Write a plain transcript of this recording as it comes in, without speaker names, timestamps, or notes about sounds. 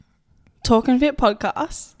Talking Fit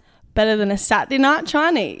podcast. Better than a Saturday night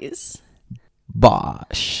Chinese.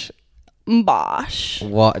 Bosh.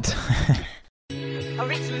 What? A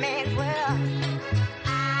rich man's world.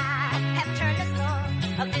 I have turned the soul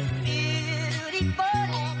of this beautiful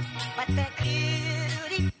land, but the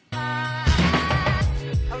beautiful.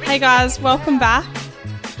 Hey guys, welcome back.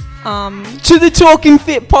 To the Talking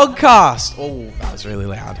Fit podcast. Oh, that was really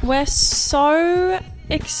loud. We're so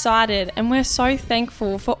excited and we're so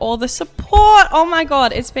thankful for all the support. Oh my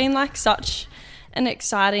God, it's been like such an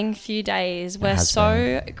exciting few days. We're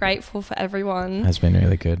so grateful for everyone. It has been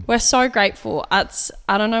really good. We're so grateful. I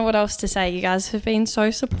don't know what else to say. You guys have been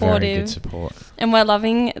so supportive. Very good support. And we're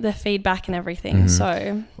loving the feedback and everything. Mm-hmm.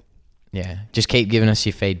 So yeah, just keep giving us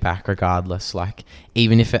your feedback regardless. Like,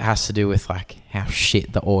 even if it has to do with like how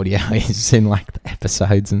shit the audio is in like the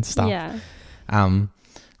episodes and stuff. yeah.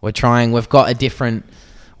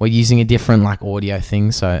 We're using a different like audio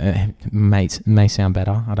thing, so it may sound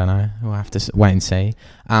better. I don't know. We'll have to wait and see.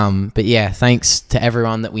 But yeah, thanks to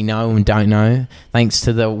everyone that we know and don't know. Thanks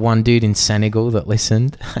to the one dude in Senegal that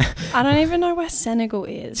listened. I don't even know where Senegal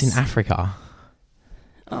is. It's in Africa.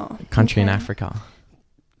 Oh, Country in okay. Africa.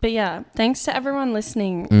 But yeah, thanks to everyone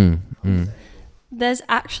listening. There's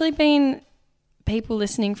actually been people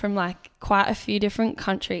listening from like quite a few different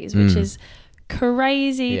countries, which is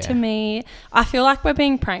crazy to me. I feel like we're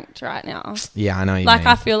being pranked right now. Yeah, I know you like mean.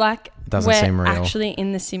 I feel like Doesn't seem we're real. actually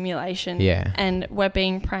in the simulation. Yeah. And we're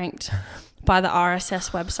being pranked by the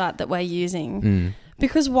RSS website that we're using.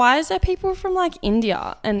 Because why is there people from like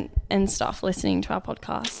India and stuff listening to our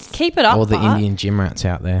podcast? Keep it up. All the Bart. Indian gym rats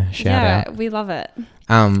out there. Shout out. We love it.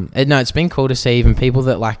 No, it's been cool to see even people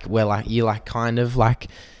that like we're like you like kind of like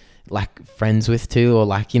friends with too, or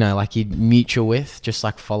like, you know, like you mutual with, just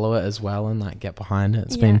like follow it as well and like get behind it.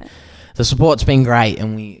 It's been, the support's been great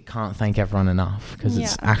and we can't thank everyone enough because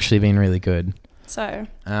it's actually been really good. So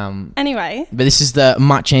anyway, but this is the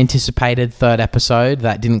much anticipated third episode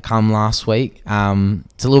that didn't come last week. It's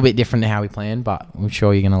a little bit different to how we planned, but I'm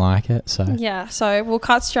sure you're gonna like it. So we'll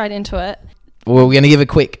cut straight into it. Well, we're gonna give a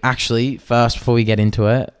quick, actually, first before we get into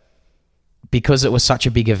it, because it was such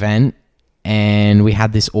a big event. And we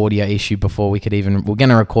had this audio issue before we're going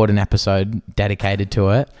to record an episode dedicated to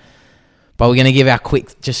it. But we're going to give our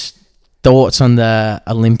quick just thoughts on the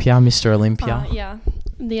Olympia, Mr. Olympia.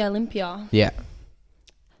 The Olympia. Yeah.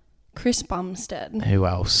 Chris Bumstead. Who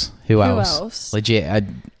else? Legit.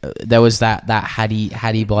 There was that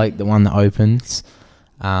Hattie bloke, the one that opens.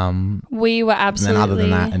 We were absolutely... And then other than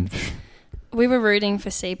that... we were rooting for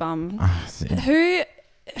Cbum.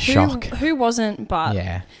 Shock. Who wasn't, but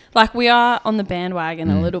yeah. Like we are on the bandwagon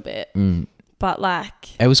a little bit, but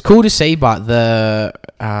like it was cool to see. But the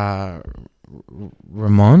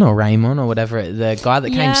Raymond or whatever, the guy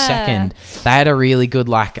that came second, they had a really good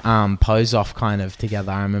like pose off kind of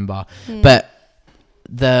together. I remember, but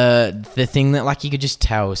the thing that like you could just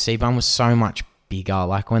tell Cbum was so much bigger.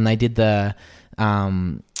 Like when they did the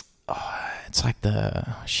it's like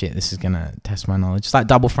this is gonna test my knowledge. It's like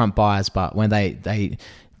double front buys, but when they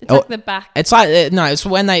it's like the back. It's like no, it's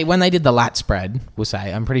when they did the lat spread. We'll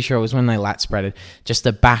say I'm pretty sure it was when they lat spreaded. Just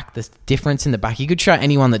the back, the difference in the back. You could show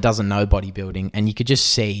anyone that doesn't know bodybuilding, and you could just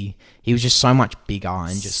see he was just so much bigger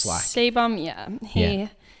and just like Cbum.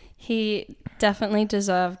 He definitely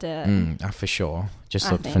deserved it. For sure.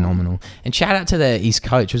 Just looked phenomenal. And shout out to his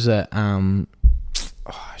coach. Was it I'm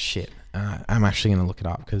actually going to look it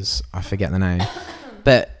up because I forget the name.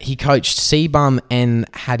 But he coached Cbum and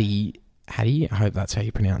Hattie. I hope that's how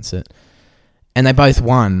you pronounce it. And they both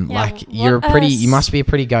won. Yeah, like you must be a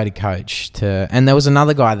pretty goated coach and there was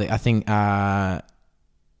another guy that I think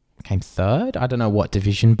came third. I don't know what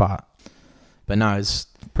division, but no, it's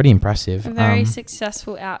pretty impressive. A very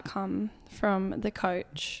successful outcome from the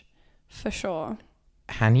coach for sure.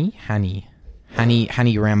 Hani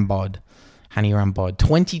Rambod.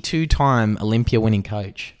 22-time Olympia winning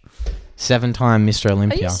coach. 7-time Mr.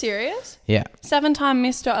 Olympia. Are you serious? Yeah. 7-time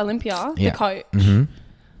Mr. Olympia, the coach. Mm-hmm.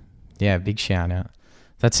 Yeah, big shout out.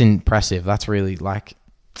 That's impressive. That's really like,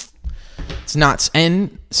 it's nuts.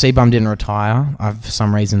 And Cbum didn't retire. I for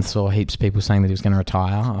some reason saw heaps of people saying that he was going to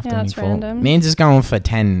retire after winning that's random. Mans is going for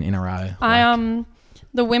 10 in a row.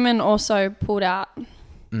 The women also pulled out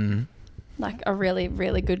like a really,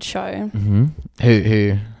 really good show. Mm-hmm.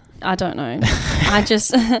 Who? I don't know. I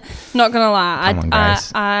just not gonna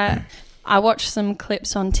lie. I watched some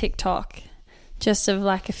clips on TikTok just of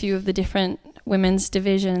like a few of the different women's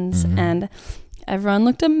divisions and everyone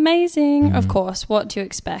looked amazing. Of course, what do you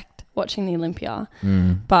expect watching the Olympia?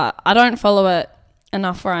 But I don't follow it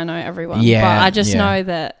enough where I know everyone. Yeah, but I just know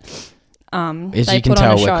that As they you can put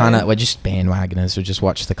on tell, a show. we're just bandwagoners. We just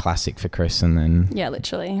watch the classic for Chris, and then Yeah,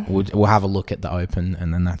 literally. we'll have a look at the Open,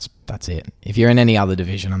 and then that's it. If you're in any other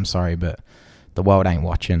division, I'm sorry, but the world ain't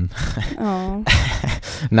watching. Oh.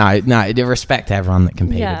 No, respect everyone that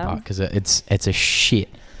competed, Yeah. because it's a shit.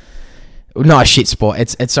 Not a shit sport.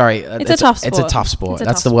 It's a tough sport. It's a tough sport.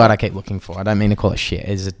 That's the word I keep looking for. I don't mean to call it shit.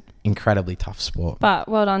 It's an incredibly tough sport. But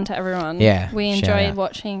well done to everyone. Yeah, we shout enjoyed out.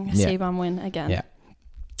 watching Yeah. Cbum win again. Yeah.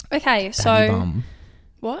 Okay, Daddy so bum.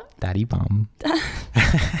 what? Daddy bum.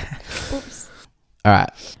 Oops. All right.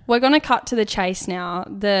 We're going to cut to the chase now,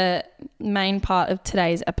 the main part of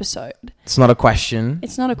today's episode. It's not a question.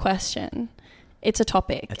 It's not a question. It's a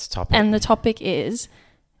topic. It's a topic. And the topic is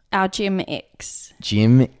our gym Icks.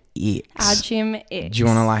 Gym Icks. Our gym Icks. Do you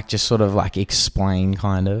want to just sort of explain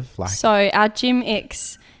kind of So our gym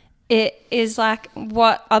Icks, it is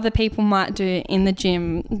what other people might do in the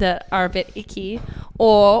gym that are a bit icky,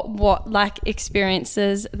 or what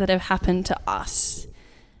experiences that have happened to us.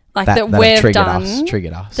 That we've done.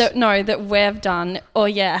 Triggered us. That we've done, or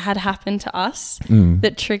had happened to us,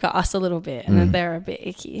 that trigger us a little bit, and that they're a bit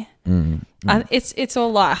icky. It's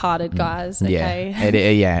all lighthearted, guys.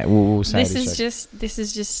 Okay. Yeah. We'll say this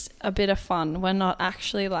is just a bit of fun. We're not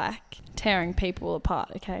actually tearing people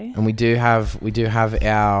apart. Okay. And we do have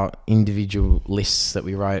our individual lists that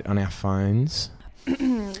we wrote on our phones.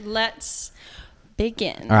 Let's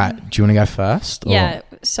begin. All right. Do you want to go first? Yeah.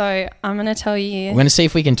 So I'm going to tell you. We're going to see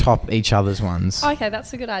if we can top each other's ones. Okay,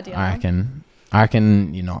 that's a good idea. I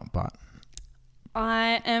reckon you're not, but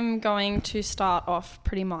I am going to start off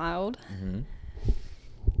pretty mild.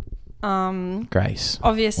 Grace.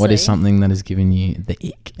 Obviously. What is something that has given you the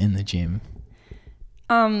ick in the gym?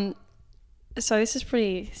 So this is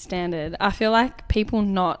pretty standard. I feel like people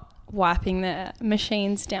not wiping their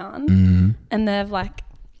machines down, and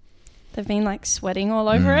they've been sweating all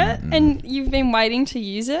over it, and you've been waiting to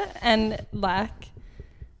use it, and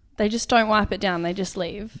they just don't wipe it down. They just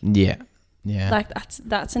leave. Yeah.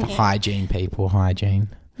 That's an hygiene, people. Hygiene.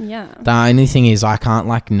 Yeah. The only thing is I can't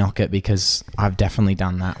knock it, because I've definitely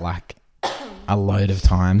done that a load of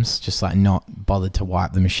times, just not bothered to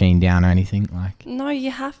wipe the machine down or anything. No, you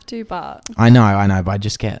have to, but I know, but I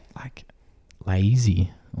just get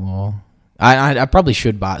lazy, or I probably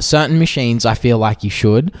should, but certain machines I feel like you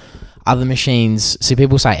should. Other machines, see,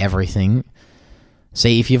 people say everything.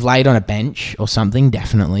 See, if you've laid on a bench or something,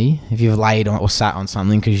 definitely. If you've laid on or sat on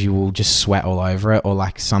something, because you will just sweat all over it, or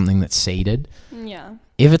something that's seated. yeah.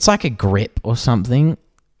 If it's a grip or something,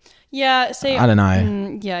 Yeah, see, I don't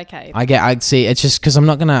know. Yeah, okay. I'd see. It's just because I'm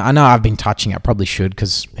not gonna. I know I've been touching it. I probably should,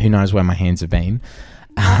 because who knows where my hands have been.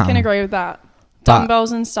 I can agree with that.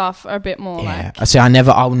 Dumbbells and stuff are a bit more See, I'll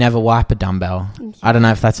never wipe a dumbbell. I don't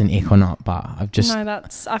know if that's an ick or not, but I've just. No,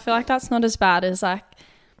 I feel like that's not as bad as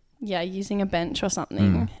using a bench or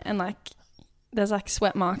something, and there's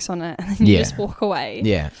sweat marks on it, and then you just walk away.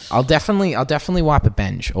 Yeah, I'll definitely wipe a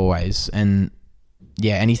bench always, and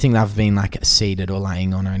anything that I've been seated or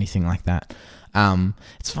laying on or anything like that.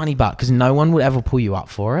 It's funny, but because no one would ever pull you up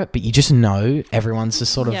for it, but you just know everyone's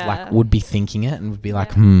just sort of would be thinking it and would be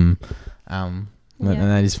and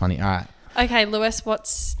that is funny. All right. Okay, Lewis,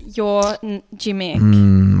 what's your gym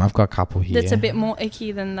ick? I've got a couple here. That's a bit more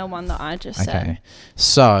icky than the one that I just said.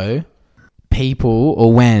 So, people,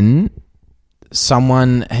 or when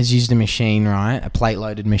someone has used a machine, right, a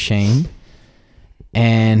plate-loaded machine,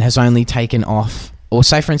 and has only taken off, or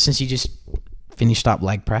say, for instance, you just finished up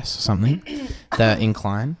leg press or something, the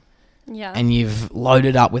incline, and you've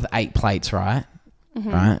loaded up with 8 plates, right?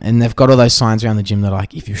 Right, and they've got all those signs around the gym that are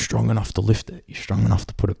if you're strong enough to lift it, you're strong enough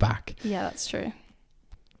to put it back. Yeah, that's true.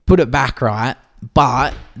 Put it back, right?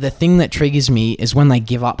 But the thing that triggers me is when they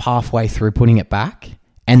give up halfway through putting it back,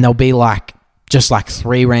 and there'll be just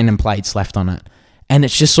 3 random plates left on it, and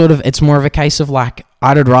it's just it's more of a case of I'd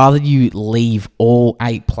rather you leave all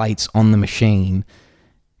 8 plates on the machine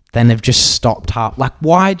than have just stopped half.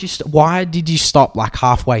 Why did you stop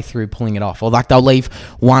halfway through pulling it off? Or they'll leave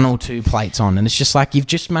 1 or 2 plates on, and it's just you've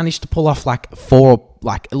just managed to pull off 4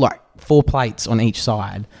 plates on each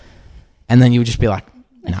side, and then you'll just be no.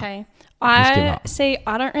 Okay.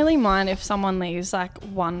 I don't really mind if someone leaves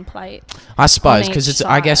 1 plate. I suppose, because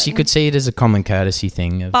I guess you could see it as a common courtesy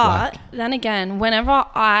thing. But then again, whenever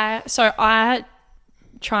I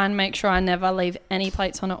try and make sure I never leave any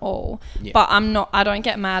plates on at all. Yeah. But I don't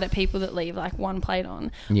get mad at people that leave 1 plate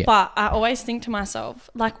on. Yeah. But I always think to myself,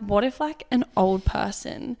 what if an old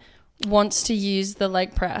person wants to use the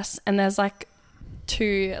leg press and there's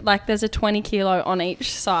there's a 20 kilo on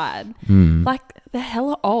each side. They're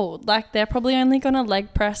hella old. They're probably only going to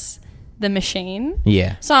leg press the machine.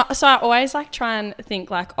 Yeah. So I always try and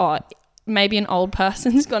think maybe an old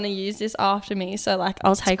person's going to use this after me. So, like,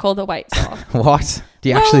 I'll take all the weights off. What? Do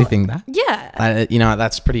you actually think that? Yeah. You know,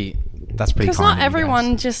 that's pretty Because kind not of you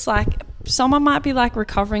everyone guys. just, like, someone might be, like,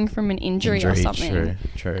 recovering from an injury or something.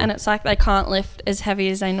 True. And it's like they can't lift as heavy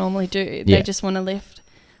as they normally do. Yeah. They just want to lift,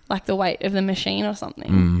 like, the weight of the machine or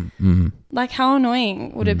something. Like, how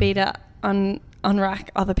annoying would it be to unrack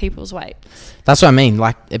other people's weight? That's what I mean.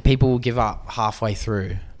 Like, people will give up halfway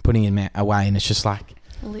through putting him away, and it's just like,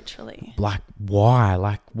 literally, like, why?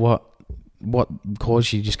 Like, what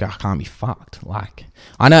caused you to just go, I can't be fucked? Like,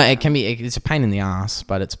 I know it's a pain in the ass,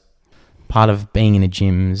 but it's part of being in a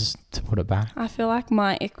gym is to put it back. I feel like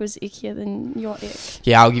my ick was ickier than your ick.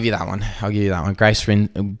 Yeah, I'll give you that one. Grace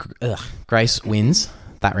wins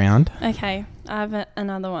that round. Okay, I have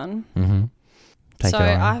another one. Take So it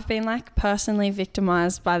away. I've been, like, personally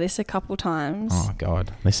victimized by this a couple times. Oh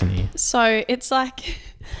God, listen to you. So it's like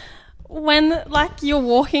when, like, you're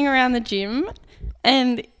walking around the gym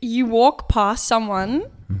and you walk past someone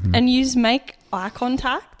and you just make eye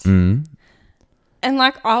contact and,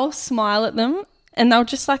 like, I'll smile at them and they'll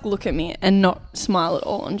just, like, look at me and not smile at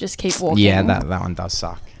all and just keep walking. Yeah, that one does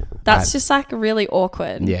suck. That's just, like, really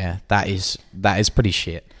awkward. Yeah, that is pretty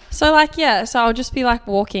shit. So, like, yeah, so I'll just be, like,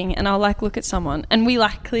 walking and I'll, like, look at someone and we,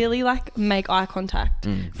 like, clearly, like, make eye contact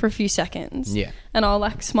for a few seconds. Yeah. And I'll,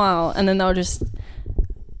 like, smile and then they'll just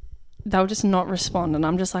not respond and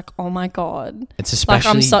I'm just like, oh my God. It's especially,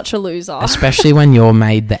 like, I'm such a loser. especially when you're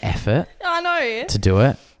made the effort I know. to do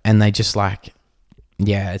it and they just, like,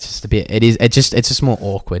 yeah, it's just a bit, it's just more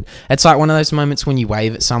awkward. It's like one of those moments when you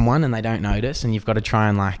wave at someone and they don't notice and you've got to try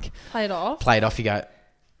and, like, Play it off. You go,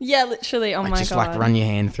 Yeah, literally. Oh like, my just God. like run your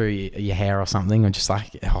hand through your hair or something, or just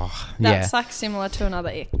like, yeah. That's like similar to another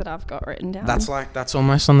ick that I've got written down. That's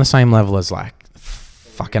almost on the same level as, like,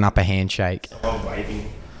 fucking up a handshake. Someone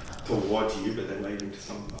waving towards you, but then waving to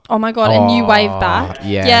someone. Oh my God, and you wave back.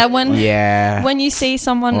 Yeah. Yeah, when you see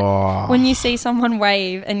someone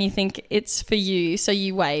wave and you think it's for you, so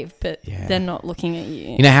you wave, but they're not looking at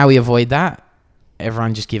you. You know how we avoid that?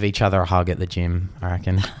 Everyone just give each other a hug at the gym, I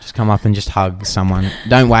reckon. Just come up and just hug someone.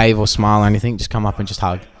 Don't wave or smile or anything. Just come up and just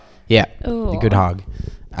hug. Yeah, Ooh. a good hug.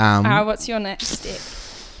 What's your next ick?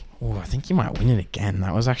 Oh, I think you might win it again.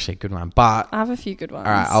 That was actually a good one. But I have a few good ones.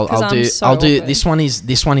 all right, I'll do. Awkward. This one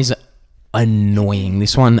is annoying.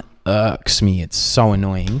 This one irks me. It's so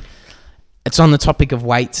annoying. It's on the topic of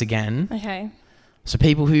weights again. Okay. So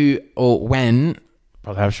people who people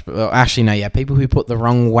who put the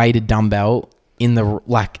wrong weighted dumbbell in the,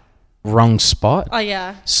 like, wrong spot. Oh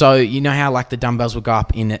yeah. So you know how, like, the dumbbells will go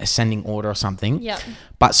up in ascending order or something. Yep.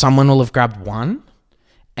 But someone will have grabbed one,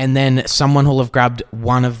 and then someone will have grabbed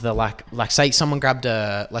one of the, like say someone grabbed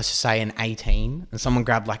let's just say an 18, and someone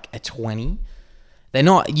grabbed, like, a 20. They're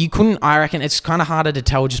not. You couldn't. I reckon it's kind of harder to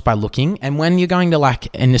tell just by looking. And when you're going to, like,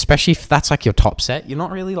 and especially if that's, like, your top set, you're not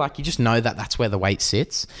really, like, you just know that that's where the weight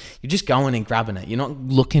sits. You're just going and grabbing it. You're not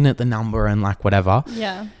looking at the number and, like, whatever.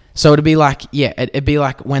 Yeah. So it'd be like, it'd be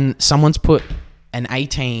like when someone's put an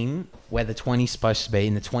 18 where the 20's supposed to be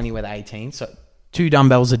and the 20 where the 18. So two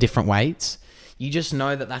dumbbells are different weights. You just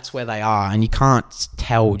know that that's where they are, and you can't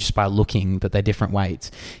tell just by looking that they're different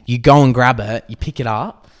weights. You go and grab it, you pick it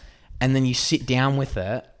up, and then you sit down with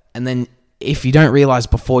it, and then if you don't realize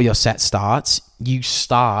before your set starts, you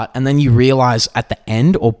start, and then you realize at the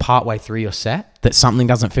end or partway through your set that something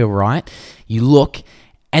doesn't feel right. You look,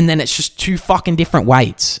 and then it's just two fucking different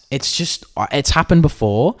weights. It's happened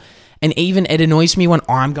before. And even it annoys me when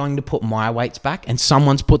I'm going to put my weights back and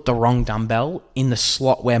someone's put the wrong dumbbell in the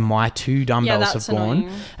slot where my two dumbbells have gone. Annoying.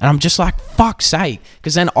 And I'm just like, fuck's sake.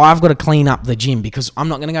 Because then I've got to clean up the gym because I'm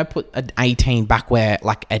not going to go put an 18 back where,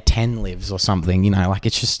 like, a 10 lives or something. You know, like,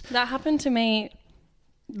 it's just... That happened to me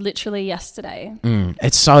literally yesterday.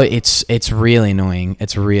 It's really annoying.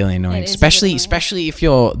 It's really annoying. Especially if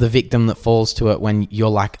you're the victim that falls to it when you're,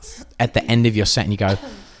 like, at the end of your set and you go,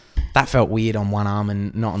 that felt weird on one arm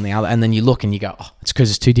and not on the other. And then you look and you go, oh, it's because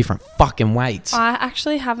it's two different fucking weights. I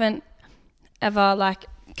actually haven't ever, like,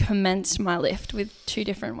 commenced my lift with two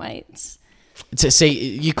different weights. See,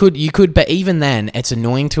 you could, but even then, it's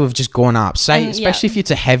annoying to have just gone up. Especially if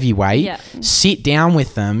it's a heavy weight, sit down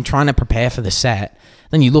with them, trying to prepare for the set.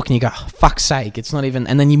 Then you look and you go, oh, fuck's sake, it's not even,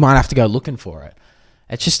 and then you might have to go looking for it.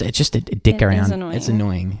 It's just a dick around. It's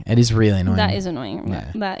annoying. It is really annoying. That is annoying. Yeah.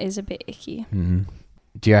 That is a bit icky. Mm-hmm.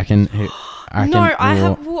 Do you reckon? I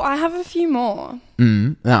have a few more.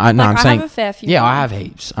 No, I'm saying. I have a fair few. Yeah, more. I have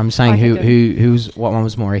heaps. I'm saying what one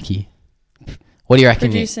was more icky? What do you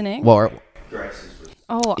reckon? Producer Nick. What?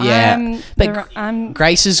 Oh, yeah, I'm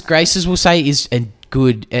Grace's will say is a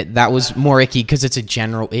good. That was more icky because it's a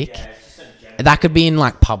general ick. That could be in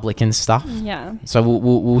like public and stuff. Yeah. So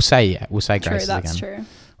we'll say Grace's True, that's again. true.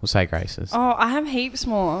 We'll say Grace's. Oh, I have heaps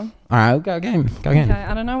more. All right, go again. Okay,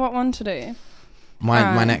 I don't know what one to do.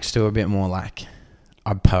 My next two are a bit more like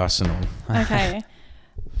personal. Okay.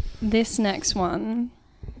 This next one.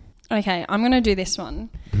 Okay, I'm going to do this one.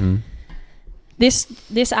 Mm-hmm.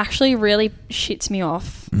 This actually really shits me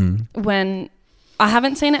off when I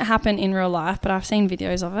haven't seen it happen in real life, but I've seen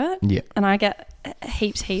videos of it. Yeah. And I get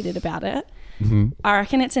heaps heated about it. Mm-hmm. I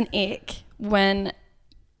reckon it's an ick when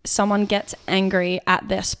someone gets angry at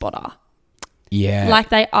their spotter. Yeah. Like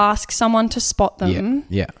they ask someone to spot them.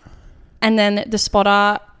 Yeah. And then the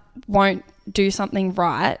spotter won't do something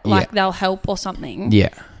right. Like they'll help or something. Yeah.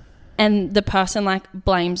 And the person like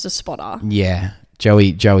blames the spotter. Yeah.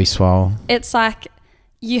 Joey Swole. It's like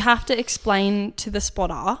you have to explain to the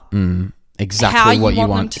spotter exactly how you what you want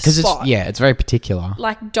them want. to Because spot. it's very particular.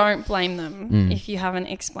 Like don't blame them if you haven't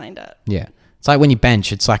explained it. Yeah. It's like when you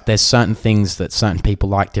bench, it's like there's certain things that certain people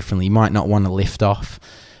like differently. You might not want to lift off,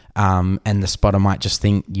 and the spotter might just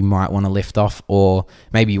think you might want to lift off, or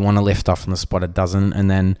maybe you want to lift off and the spotter doesn't.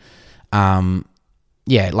 And then,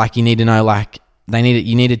 like you need to know, like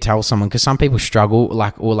you need to tell someone, because some people struggle,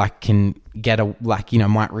 can get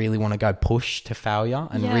might really want to go push to failure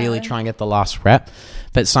and really try and get the last rep.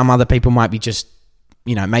 But some other people might be just,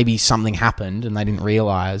 maybe something happened and they didn't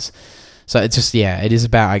realize. So it's just, it is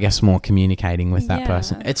about, I guess, more communicating with that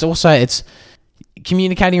person. It's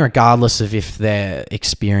communicating regardless of if they're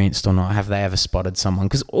experienced or not. Have they ever spotted someone?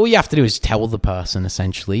 Because all you have to do is tell the person,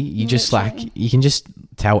 essentially. You just you can just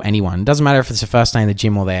tell anyone. It doesn't matter if it's the first day in the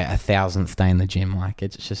gym or their 1,000th day in the gym. Like,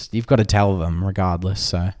 it's just, you've got to tell them regardless.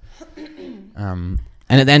 So, and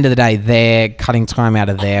at the end of the day, they're cutting time out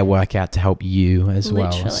of their workout to help you as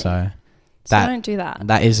well. So don't do that.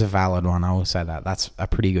 That is a valid one. I will say that. That's a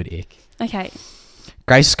pretty good ick. Okay.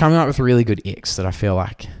 Grace is coming up with really good icks that I feel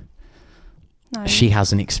like she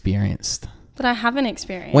hasn't experienced. But I haven't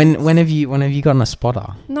experienced. When have you gotten a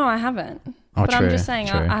spotter? No, I haven't. Oh, but true, I'm just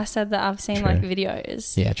saying, I said that I've seen like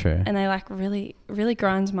videos. Yeah, true. And they like really, really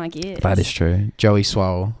grinds my gears. That is true. Joey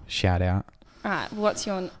Swole, shout out. All right, what's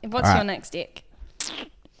your next ick?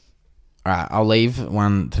 All right, I'll leave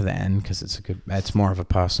one to the end because it's more of a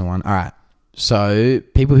personal one. All right, so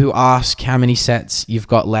people who ask how many sets you've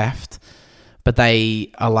got left, but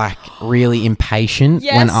they are like really impatient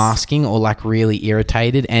when asking, or like really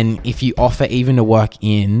irritated. And if you offer even to work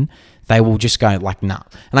in, they will just go like, nah.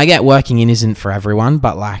 And I get working in isn't for everyone,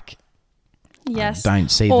 but like, I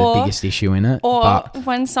don't see the biggest issue in it. Or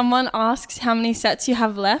when someone asks how many sets you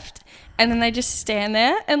have left, and then they just stand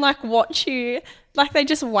there and like watch you, like they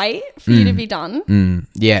just wait for you to be done.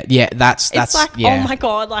 Yeah. That's it's like, oh my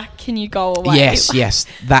God, like, can you go away? Yes.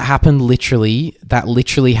 That happened literally. That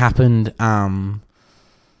literally happened. I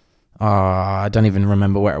don't even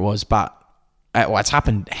remember where it was, but it's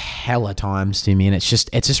happened hella times to me, and it's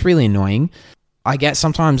just really annoying. I get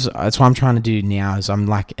sometimes, that's what I'm trying to do now, is I'm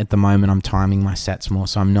like, at the moment I'm timing my sets more,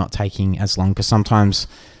 so I'm not taking as long, because sometimes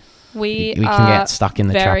we can get stuck in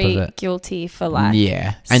the trap of it. Very guilty for like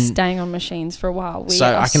staying on machines for a while.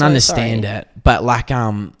 I can understand it, but like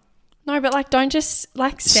no, but like don't just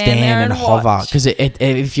like stand there and hover, because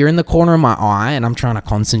if you're in the corner of my eye and I'm trying to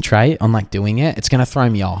concentrate on like doing it, it's gonna throw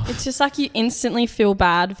me off. It's just like you instantly feel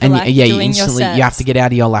bad for doing your sets. You have to get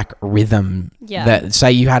out of your like rhythm. Yeah. That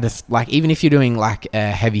say you had like, even if you're doing like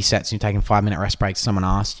heavy sets and you're taking 5-minute rest breaks, someone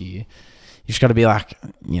asked you. You just got to be like,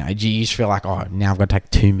 you just feel like, oh, now I've got to take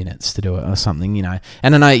 2 minutes to do it or something,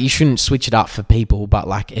 And I know you shouldn't switch it up for people, but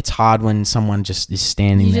like, it's hard when someone just is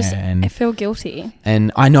standing there. And I feel guilty.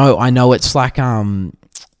 And I know it's like,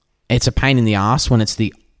 it's a pain in the ass when it's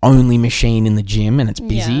the only machine in the gym and it's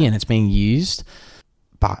busy and it's being used.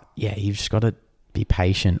 But yeah, you've just got to be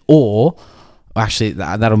patient. Or actually,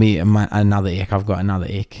 that'll be another ick. I've got another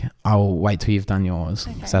ick. I'll wait till you've done yours.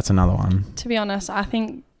 Okay. So that's another one. To be honest, I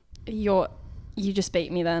think you just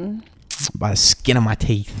beat me then. By the skin of my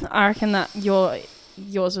teeth. I reckon that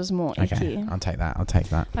yours was more icky. Okay, I'll take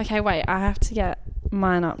that. Okay, wait. I have to get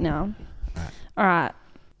mine up now. All right.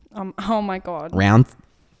 Oh my God. Round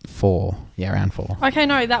 4. Yeah, round 4. Okay,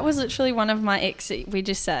 no, that was literally one of my icks we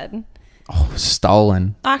just said. Oh,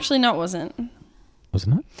 stolen. Actually, no, it wasn't.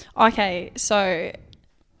 Wasn't it? Okay, so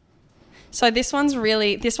this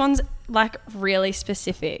one's like really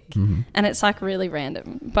specific, and it's like really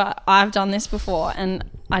random, but I've done this before and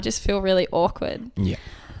I just feel really awkward. Yeah.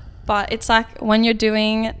 But it's like when you're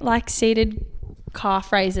doing like seated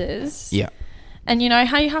calf raises. Yeah. And you know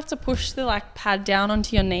how you have to push the like pad down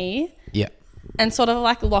onto your knee? Yeah. And sort of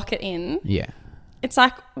like lock it in. Yeah. It's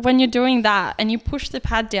like when you're doing that and you push the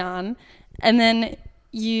pad down and then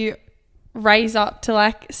you raise up to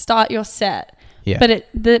like start your set. Yeah. But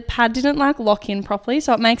the pad didn't like lock in properly,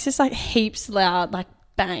 so it makes this like heaps loud like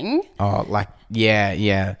bang. Oh, like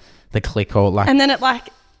yeah, the click or like. And then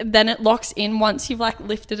it locks in once you've like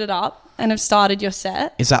lifted it up and have started your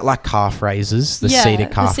set. Is that like calf raises? The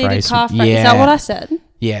seated calf raise. Calf raise. Is that what I said?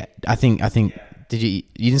 Yeah, I think. Did you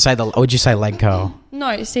didn't say or did you say leg curl?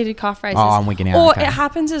 No, seated calf raises. Oh, I'm wigging out. Or okay. it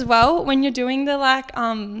happens as well when you're doing the like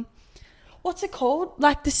what's it called?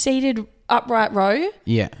 Like the seated upright row.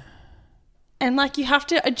 Yeah. And like you have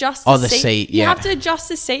to adjust the seat. You have to adjust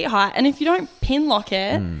the seat height, and if you don't pin lock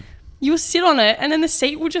it, you'll sit on it, and then the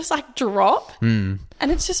seat will just like drop, and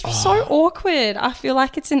it's just so awkward. I feel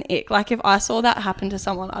like it's an ick. Like if I saw that happen to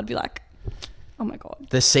someone, I'd be like, oh my god.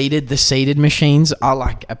 The seated machines are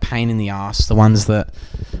like a pain in the ass. The ones that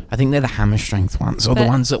I think they're the hammer strength ones, or the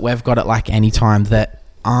ones that we've got at like any time that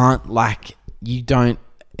aren't like you don't.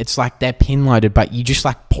 It's like they're pin loaded, but you just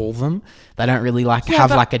like pull them. They don't really like have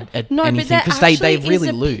like anything because they're really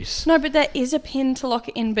loose. No, but there is a pin to lock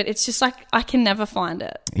it in, but it's just like I can never find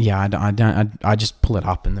it. Yeah, I don't. I just pull it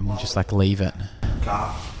up and then we'll just like leave it.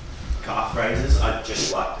 Calf raises, I'd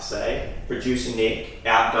just like to say, producer Nick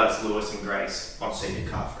outdoes Lewis and Grace on seated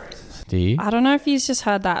calf raises. Do you? I don't know if you've just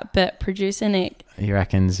heard that, but producer Nick He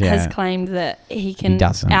reckons, yeah. has claimed that he can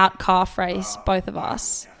out calf race both of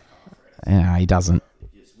us. Yeah, he doesn't.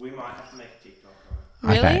 We might have to make a TikTok.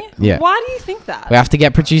 Really? Okay, yeah. Why do you think that? We have to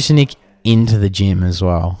get producer Nick into the gym as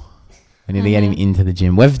well. We need to get him into the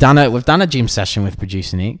gym. We've done a gym session with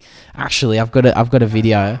producer Nick. Actually, I've got a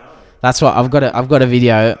video. That's what I've got a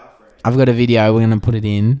video. We're gonna put it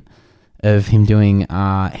in of him doing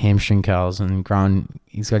hamstring curls and growing.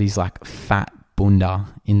 He's got his like fat bunda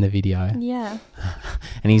in the video. Yeah.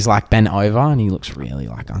 And he's like bent over and he looks really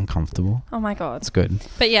like uncomfortable. Oh my god. It's good.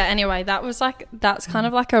 But yeah, anyway, that's kind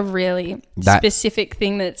of like a really specific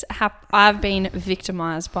thing that's I've been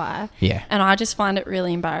victimized by. Yeah. And I just find it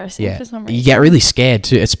really embarrassing for some reason. You get really scared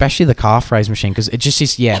too, especially the calf raise machine, because it just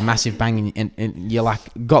is massive bang and you're like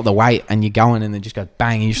got the weight and you're going and then just go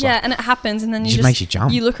bang and you just and it happens and then you just makes you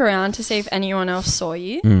jump. You look around to see if anyone else saw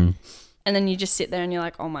you. And then you just sit there and you're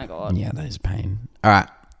like, oh my god. Yeah, that is pain. All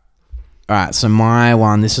right. So my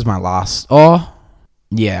one, this is my last. Oh,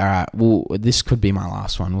 yeah. All right. Well, this could be my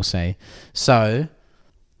last one. We'll see. So,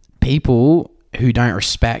 people who don't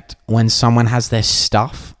respect when someone has their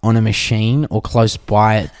stuff on a machine or close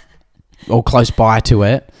by to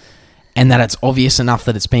it, and that it's obvious enough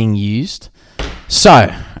that it's being used. So,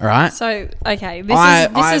 all right. So, okay,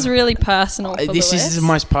 this is really personal for This Lewis. is the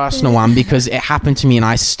most personal one because it happened to me and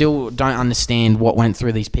I still don't understand what went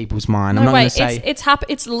through these people's mind. I'm not going to say...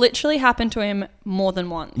 It's literally happened to him more than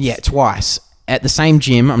once. Yeah, twice. At the same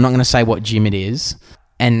gym. I'm not going to say what gym it is.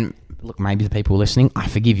 And look, maybe the people listening, I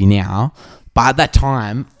forgive you now. But at that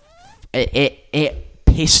time, it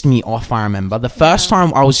pissed me off, I remember. The first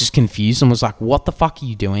time I was just confused and was like, what the fuck are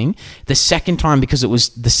you doing? The second time, because it was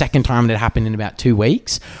the second time it had happened in about 2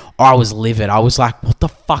 weeks, I was livid. I was like, what the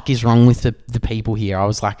fuck is wrong with the people here? I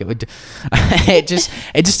was like, it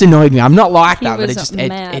just annoyed me. I'm not like that, but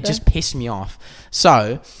it just pissed me off.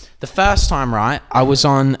 So the first time, right, I was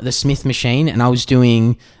on the Smith machine and I was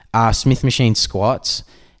doing Smith machine squats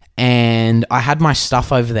and I had my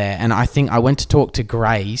stuff over there and I think I went to talk to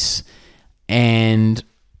Grace and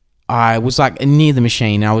I was like near the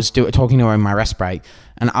machine and I was talking to her in my rest break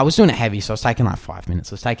and I was doing it heavy, so I was taking like 5 minutes.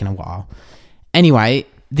 It was taking a while. Anyway,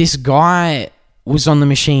 this guy was on the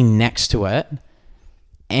machine next to it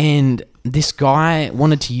and this guy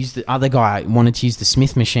wanted to use the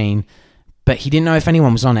Smith machine, but he didn't know if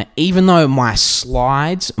anyone was on it, even though my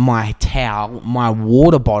slides, my towel, my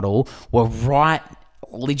water bottle were right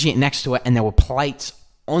legit next to it and there were plates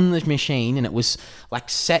on the machine and it was like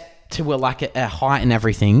set to a height and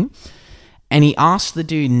everything. And he asked the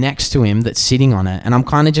dude next to him that's sitting on it, and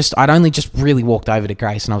I'd only just really walked over to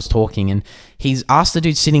Grace and I was talking, and he's asked the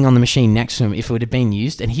dude sitting on the machine next to him if it would have been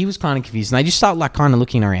used, and he was kind of confused, and they just started like kind of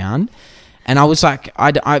looking around, and I was like,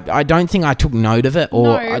 I don't think I took note of it,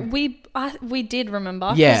 or... No, we did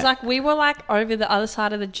remember, yeah. because like we were like over the other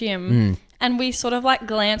side of the gym, and we sort of like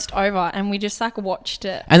glanced over and we just like watched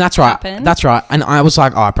it. And that's right. Happen. That's right. And I was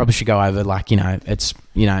like, I probably should go over, like, it's,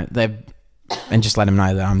 and just let them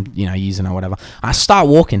know that I'm, using it or whatever. I start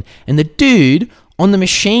walking and the dude on the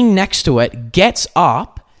machine next to it gets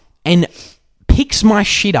up and picks my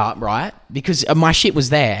shit up, right? Because my shit was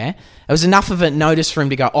there. There was enough of a notice for him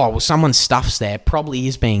to go, oh, well, someone's stuff's there. Probably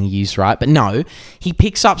is being used, right? But no, he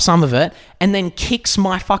picks up some of it and then kicks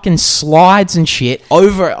my fucking slides and shit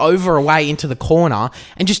over away into the corner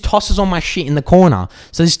and just tosses all my shit in the corner.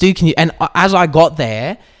 So this dude and as I got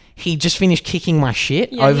there, he just finished kicking my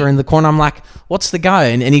shit over in the corner. I'm like, what's the go?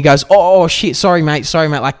 And he goes, oh shit, sorry mate.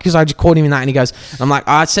 Like, because I just caught him in that, and he goes, I'm like,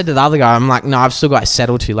 I said to the other guy, I'm like, no, I've still got a set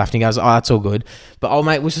or two left. And he goes, oh, that's all good. But old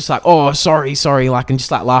mate was just like, oh, sorry, like, and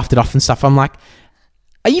just like laughed it off and stuff. I'm like,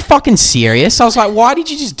 are you fucking serious? I was like, why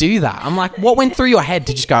did you just do that? I'm like, what went through your head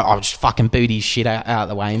to just go, oh, just fucking boot his shit out of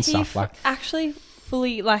the way and stuff? Like, actually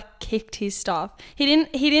fully like kicked his stuff. He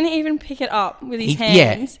didn't even pick it up with his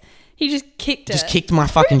hands. Yeah. He just kicked it. Just kicked my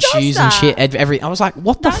fucking shoes and shit. I was like,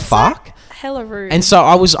 what the fuck? Like hella rude. And so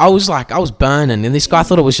I was burning, and this guy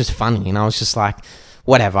thought it was just funny, and I was just like,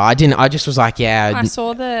 whatever. I just was like, yeah. I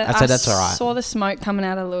said that's all right. Saw the smoke coming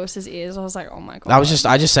out of Lewis's ears. I was like, oh my God.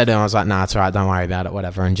 I just said to him, I was like, nah, it's all right. Don't worry about it.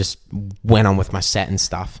 Whatever. And just went on with my set and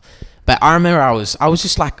stuff. But I remember I was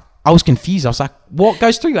just like, I was confused. I was like, what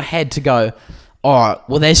goes through your head to go, oh,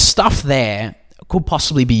 well, there's stuff there could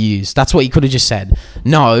possibly be used. That's what you could have just said.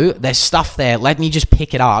 No, there's stuff there. Let me just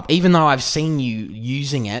pick it up, even though I've seen you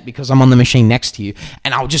using it because I'm on the machine next to you,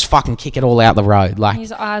 and I'll just fucking kick it all out the road. Like,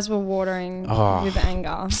 his eyes were watering with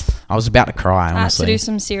anger. I was about to cry, honestly. I had to do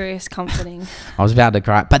some serious comforting. I was about to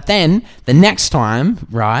cry. But then the next time,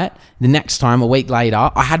 a week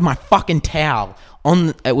later, I had my fucking towel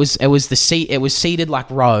on. It was the seat. It was seated like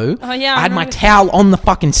row. Oh yeah. I had my towel on the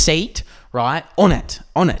fucking seat. Right? On it.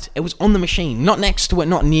 It was on the machine. Not next to it,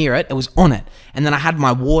 not near it. It was on it. And then I had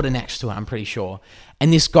my water next to it, I'm pretty sure.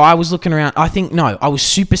 And this guy was looking around. I was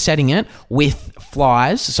supersetting it with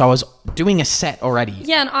flies. So I was doing a set already.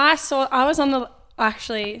 Yeah, and I was on the,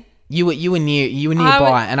 actually... You were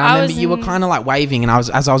nearby. And I remember you were kind of like waving, and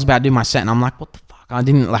as I was about to do my set, and I'm like, what the fuck? I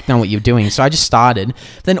didn't like know what you were doing. So I just started.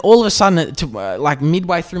 Then all of a sudden, like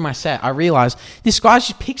midway through my set, I realized this guy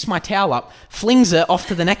just picks my towel up, flings it off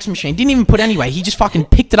to the next machine. Didn't even put it anyway. He just fucking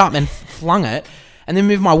picked it up and flung it, and then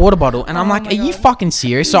moved my water bottle. And I'm like, are you fucking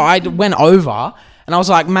serious? So I went over, and I was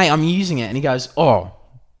like, mate, I'm using it. And he goes, oh,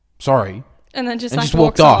 sorry. And then just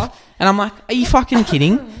walked off. And I'm like, are you fucking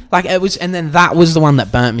kidding? Like, it was, and then that was the one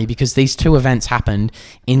that burnt me, because these two events happened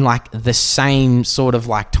in like the same sort of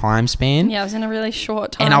like time span. Yeah, it was in a really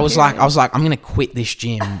short time. And I was like, I'm gonna quit this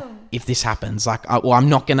gym if this happens. Like, I'm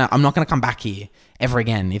not gonna come back here ever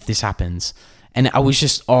again if this happens. And I was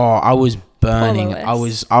just, I was burning. I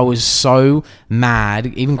was so mad.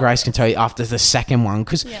 Even Grace can tell you after the second one,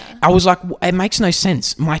 because I was like, it makes no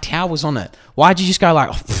sense. My towel was on it. Why'd you just go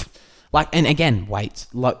like? Like, and again,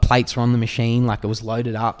 plates were on the machine, like it was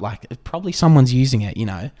loaded up, like probably someone's using it, you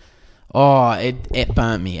know. Oh, it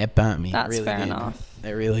burnt me. That's really fair did. Don't.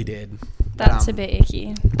 It really did. That's a bit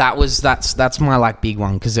icky. That's my like big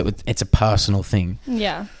one, because it's a personal thing.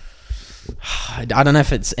 Yeah. I don't know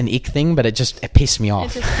if it's an ick thing, but it pissed me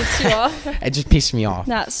off. It just pissed you off. It just pissed me off.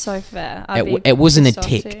 That's so fair. It wasn't a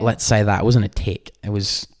tick. Let's say that. It wasn't a tick. It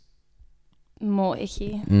was more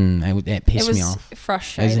icky. It pissed me off.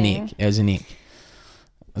 Frustrating. It was an ick.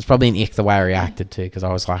 It was probably an ick the way I reacted to, because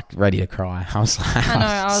I was like ready to cry. I was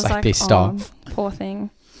like pissed off. Poor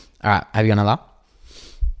thing. All right, have you got another?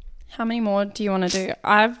 How many more do you want to do?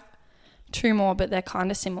 I have 2 more, but they're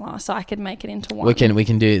kind of similar, so I could make it into one. We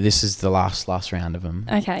can do. This is the last round of them.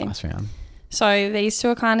 Okay. Last round. So these two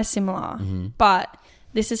are kind of similar, but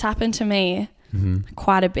this has happened to me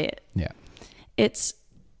quite a bit. Yeah. It's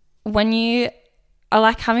when you are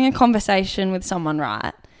like having a conversation with someone,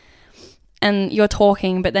 right? And you're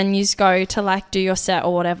talking, but then you just go to like do your set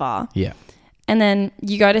or whatever. Yeah. And then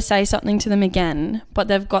you go to say something to them again, but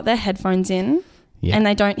they've got their headphones in and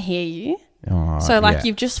they don't hear you. Oh, so like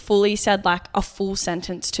you've just fully said like a full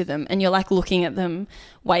sentence to them, and you're like looking at them,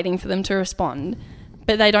 waiting for them to respond,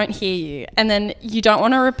 but they don't hear you. And then you don't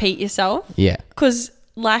want to repeat yourself. Yeah. Because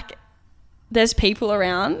like there's people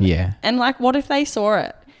around. Yeah. And like, what if they saw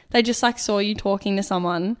it? They just like saw you talking to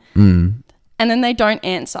someone and then they don't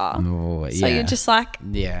answer. Oh, so you're just like,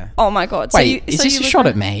 yeah. Oh my God. Wait, is this a shot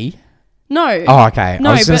at me? No. Oh, okay.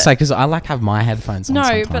 No, I was going to say, because I like have my headphones on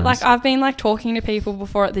sometimes. But like I've been like talking to people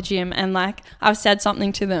before at the gym, and like I've said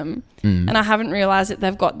something to them and I haven't realized that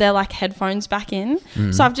they've got their like headphones back in.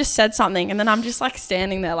 So I've just said something, and then I'm just like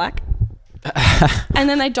standing there like, and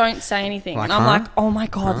then they don't say anything. Like, and I'm like, oh my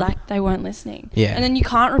God, like they weren't listening. Yeah. And then you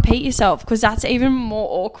can't repeat yourself, because that's even more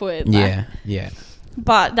awkward. Like, yeah. Yeah.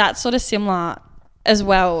 But that's sort of similar as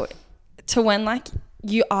well to when like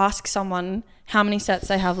you ask someone how many sets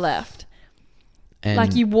they have left. And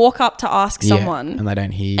like you walk up to ask someone and they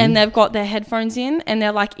don't hear you, and they've got their headphones in and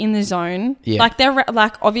they're like in the zone. Yeah. Like they're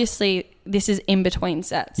like, obviously this is in between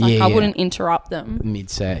sets. Like I wouldn't interrupt them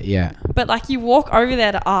mid-set. Yeah. But like you walk over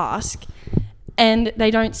there to ask and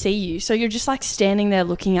they don't see you. So you're just like standing there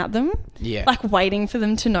looking at them. Yeah. Like waiting for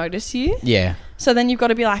them to notice you. Yeah. So then you've got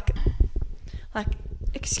to be like,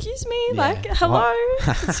 excuse me, Yeah. like, hello.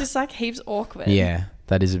 It's just like heaps awkward. Yeah,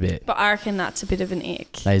 that is a bit. But I reckon that's a bit of an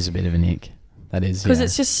ick. That is a bit of an ick. That is. Because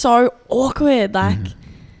it's just so awkward. Like,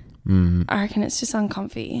 Mm. I reckon it's just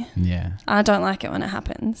uncomfy. Yeah. I don't like it when it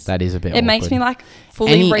happens. That is a bit It makes me like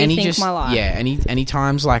fully rethink my life. Yeah, any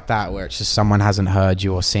times like that where it's just someone hasn't heard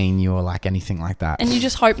you or seen you or like anything like that. And you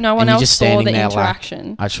just hope no one else saw the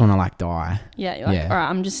interaction. I just want to like die. Yeah, you're like, all right,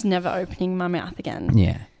 I'm just never opening my mouth again.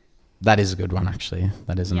 Yeah. That is a good one, actually.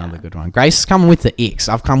 That is another good one. Grace has come with the icks.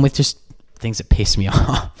 I've come with just things that piss me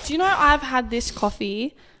off. Do you know I've had this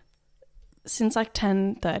coffee since like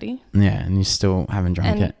 10:30? Yeah, and you still haven't drunk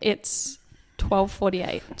and it. It's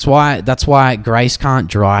 12:48. That's why Grace can't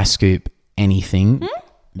dry scoop anything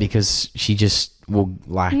because she just will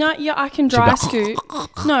like. No, yeah, I can dry scoop.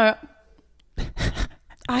 No,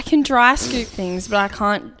 I can dry scoop things, but I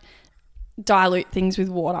can't dilute things with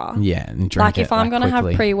water. Yeah, and drink like it, if I'm gonna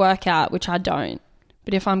quickly. have pre-workout, which I don't,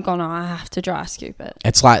 but if I'm gonna, I have to dry scoop it.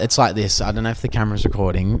 It's like this. I don't know if the camera's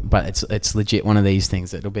recording, but it's legit one of these things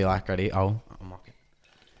that it'll be like, ready? I'll mock it.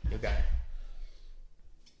 You'll go.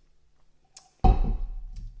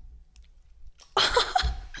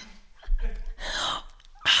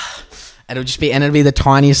 It'll be the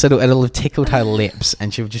tiniest little. It'll have tickled her lips,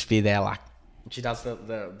 and she'll just be there like she does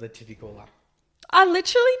the typical like. I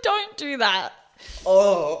literally don't do that.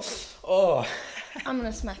 Oh. I'm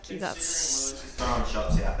gonna smack you. Considering Lewis is throwing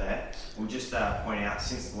shots out there, we'll just point out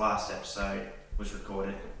since the last episode was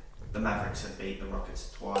recorded, the Mavericks have beat the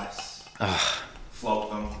Rockets twice,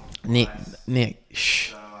 flogged them. Nick,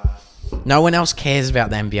 shh. So, No one else cares about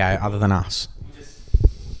the NBA other than us. just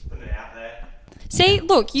putting it out there. See,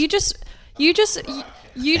 look, you just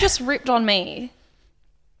ripped on me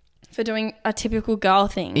for doing a typical girl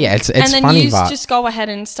thing. Yeah, it's and then funny, you but just go ahead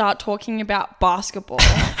and start talking about basketball.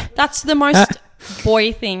 That's the most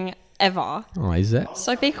boy thing ever. oh, is it?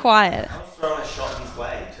 So be quiet. I was throwing a shot his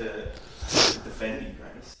way to defend you,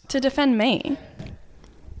 Grace. To defend me.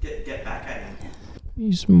 Get back at him.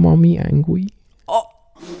 Is mommy angry? Oh,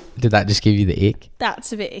 Did that just give you the ick?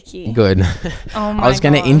 that's a bit icky. Good. Oh my I was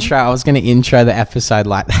gonna God. intro the episode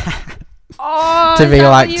like that. Oh, to is be that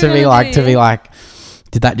like what to you be were like gonna to be do? like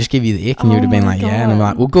did that just give you the ick? And you would have been my like, yeah. And I'm God.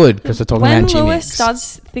 like, well, good, because we're talking When about Jim Lewis Icks.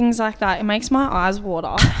 does things like that, it makes my eyes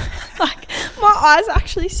water. Like my eyes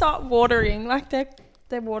actually start watering. Like they're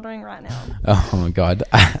watering right now. Oh my God.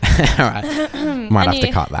 All right. Might have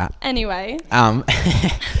to cut that. Anyway,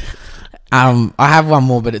 I have one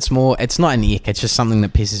more, but it's not an ick. It's just something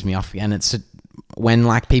that pisses me off. And it's when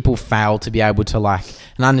like people fail to be able to like,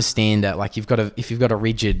 and understand that like if you've got a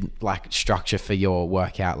rigid like structure for your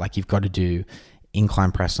workout, like you've got to do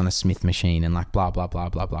incline press on a Smith machine and like blah, blah, blah,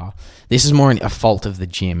 blah, blah. This is more a fault of the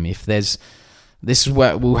gym. This is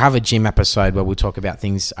where we'll have a gym episode where we'll talk about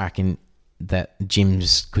things that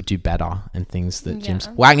gyms could do better and things that gyms.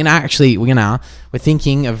 Well, we're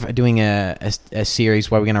thinking of doing a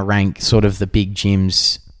series where we're gonna rank sort of the big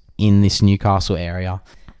gyms in this Newcastle area.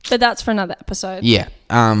 but that's for another episode. Yeah.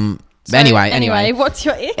 So, Anyway, what's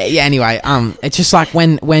your ick? yeah. Anyway, it's just like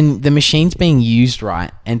when the machine's being used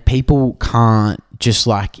right, and people can't just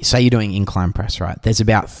like say you're doing incline press right. There's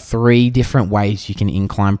about 3 different ways you can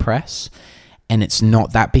incline press. And it's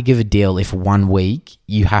not that big of a deal if 1 week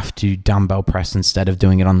you have to dumbbell press instead of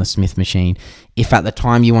doing it on the Smith machine. If at the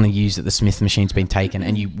time you want to use it, the Smith machine's been taken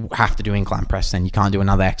and you have to do incline press, then you can't do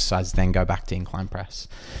another exercise, then go back to incline press.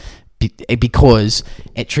 Because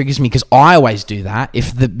it triggers me, because I always do that.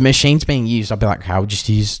 If the machine's being used, I'll be like, okay, I'll just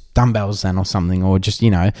use dumbbells then or something, or just,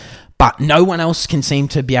 but no one else can seem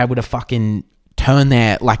to be able to fucking turn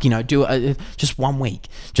their, like, do just 1 week.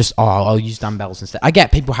 Just, I'll use dumbbells instead. I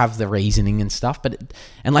get people have the reasoning and stuff, but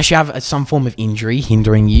unless you have some form of injury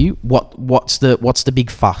hindering you, what's the big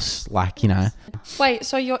fuss? Like, Wait,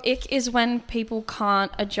 so your ick is when people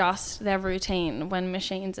can't adjust their routine when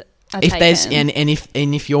machines are if taken. there's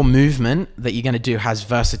if your movement that you're going to do has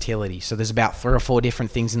versatility, so there's about 3 or 4 different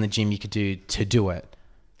things in the gym you could do to do it.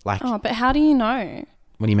 Like, Oh, but how do you know?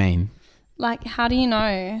 what do you mean? Like, how do you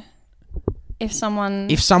know if someone...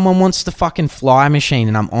 If someone wants the fucking fly machine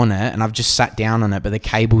and I'm on it and I've just sat down on it, but the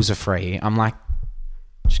cables are free, I'm like,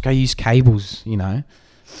 just go use cables,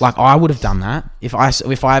 Like, I would have done that if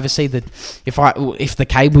I ever see if the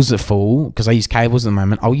cables are full, because I use cables at the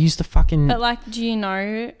moment, I'll use the fucking. But like, do you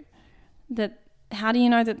know that? How do you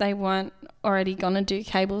know that they weren't already gonna do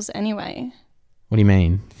cables anyway? What do you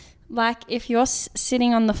mean? Like, if you're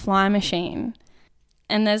sitting on the fly machine,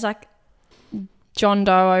 and there's like John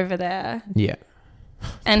Doe over there, Yeah.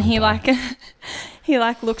 and he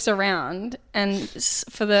looks around, and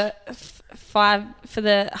for the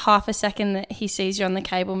half a second that he sees you on the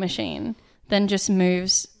cable machine, then just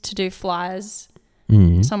moves to do flyers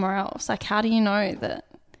somewhere else? Like, how do you know that?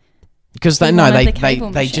 Because they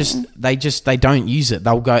don't use it.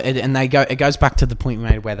 They'll go and they go. It goes back to the point we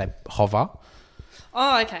made where they hover.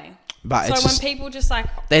 Oh, okay. But so it's when people just like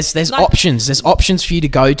there's like, options. There's options for you to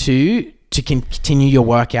go to continue your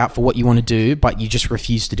workout for what you want to do, but you just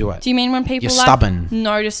refuse to do it. Do you mean when people You're like stubborn?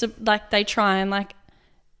 Notice, like they try and like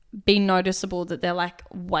be noticeable that they're like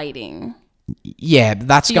waiting. Yeah,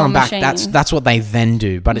 that's going back. That's what they then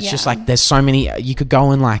do. But it's just like there's so many. You could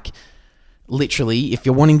go and like literally, if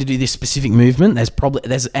you're wanting to do this specific movement,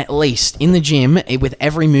 there's at least in the gym with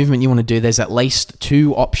every movement you want to do, there's at least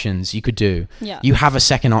 2 options you could do. Yeah, you have a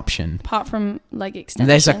second option apart from leg extension.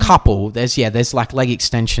 There's a couple. There's like leg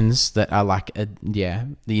extensions that are like that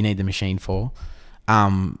you need the machine for.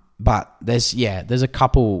 But there's a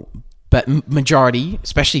couple. But majority,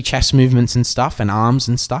 especially chest movements and stuff and arms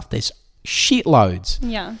and stuff, there's shitloads.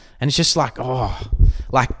 Yeah. And it's just like,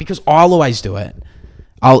 because I'll always do it.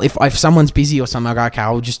 If someone's busy or something, I go, okay,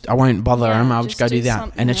 I won't bother them. I'll just go do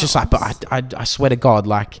that. And it's just like, but I swear to God,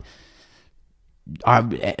 like,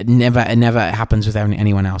 it never happens with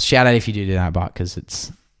anyone else. Shout out if you do that, but because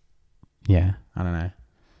it's, I don't know.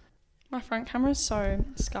 My front camera's so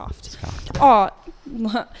scuffed. Oh,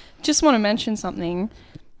 just want to mention something.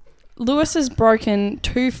 Lewis has broken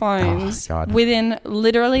 2 phones within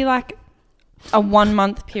literally like a 1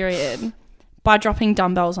 month period by dropping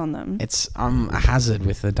dumbbells on them. It's a hazard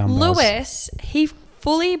with the dumbbells. Lewis, he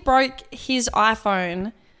fully broke his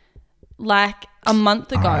iPhone like a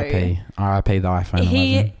month ago. RIP the iPhone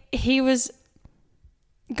 11. He was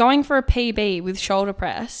going for a PB with shoulder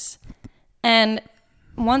press, and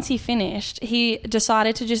once he finished, he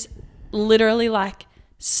decided to just literally like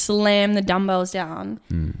slam the dumbbells down,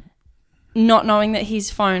 not knowing that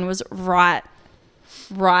his phone was right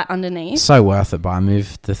underneath. So worth it, but I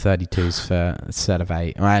moved the 32s for a set of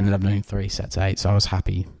 8. I ended up doing 3 sets of 8, so I was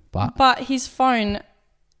happy. But his phone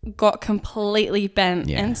got completely bent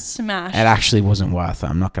and smashed. It actually wasn't worth it,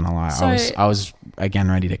 I'm not going to lie. So I was again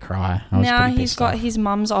ready to cry. Now he's got his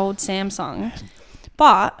mum's old Samsung.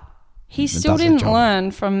 But he still didn't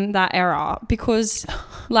learn from that error because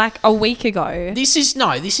like a week ago. This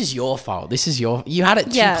is your fault. You had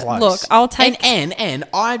it too close. Look, I'll take and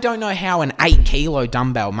I don't know how an 8 kilo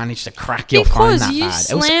dumbbell managed to crack your phone that bad.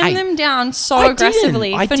 Because you slammed them down so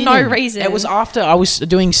aggressively for no reason. It was after I was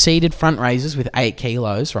doing seated front raises with 8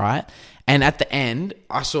 kilos, right? And at the end,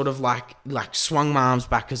 I sort of like swung my arms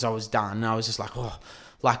back because I was done. And I was just like,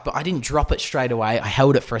 but I didn't drop it straight away. I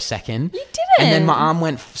held it for a second. You didn't. And then my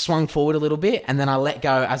arm swung forward a little bit, and then I let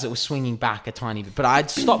go as it was swinging back a tiny bit. But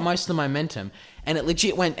I'd stopped most of the momentum, and it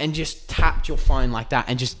legit went and just tapped your phone like that,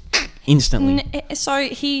 and just instantly. So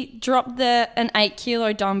he dropped an 8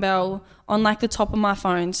 kilo dumbbell on like the top of my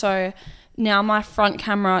phone. So now my front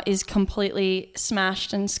camera is completely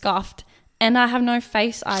smashed and scuffed. And I have no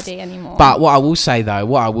Face ID anymore. But what I will say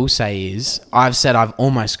is, I've said I've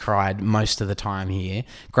almost cried most of the time here.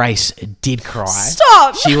 Grace did cry.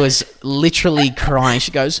 Stop! She was literally crying.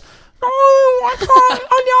 She goes, no,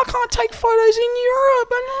 I can't take photos in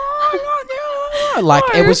Europe. Like,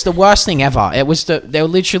 it was the worst thing ever. They were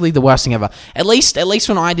literally the worst thing ever. At least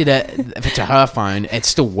when I did it to her phone, it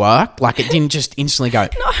still worked. Like, it didn't just instantly go,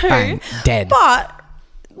 bang, dead. But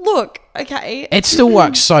look, okay. It still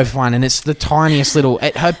works so fine, and it's the tiniest little.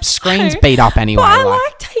 Her screen's beat up anyway. But I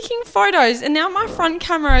like taking photos, and now my front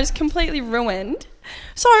camera is completely ruined.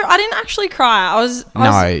 So I didn't actually cry. I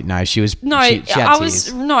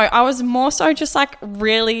was more so just like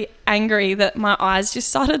really angry that my eyes just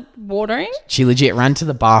started watering. She legit ran to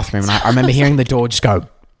the bathroom, and I remember hearing the door just go.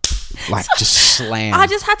 Like, just slam. I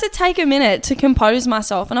just had to take a minute to compose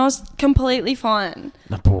myself, and I was completely fine.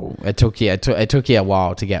 It took you a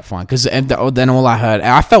while to get fine, because then all I heard,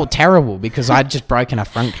 I felt terrible because I'd just broken a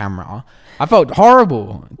front camera. I felt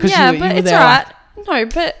horrible. Yeah, but it's alright. No,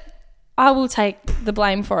 but I will take the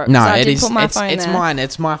blame for it. No, it is. It's mine.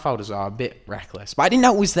 It's my fault as well. A bit reckless, but I didn't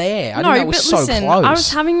know it was there. I didn't know it was so close. I was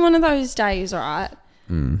having one of those days, alright.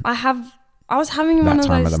 I was having one of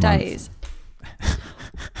those days.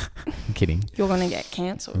 I'm kidding. You're going to get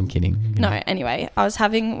cancelled. I'm kidding. No, anyway, I was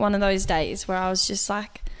having one of those days where I was just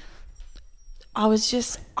like, I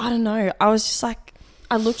don't know. I was just like,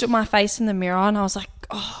 I looked at my face in the mirror and I was like,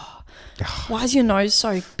 oh, why is your nose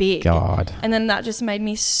so big? God. And then that just made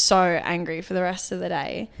me so angry for the rest of the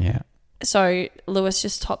day. Yeah. So Lewis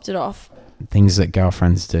just topped it off. Things that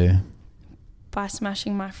girlfriends do. By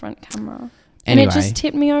smashing my front camera. Anyway. And it just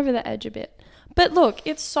tipped me over the edge a bit. But look,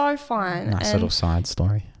 it's so fine. Nice little side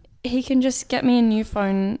story. He can just get me a new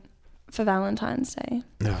phone for Valentine's Day.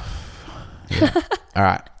 Yeah. All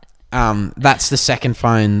right. That's the second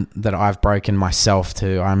phone that I've broken myself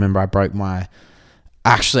too. I remember I broke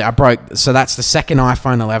so that's the second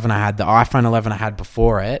iPhone 11 I had. The iPhone 11 I had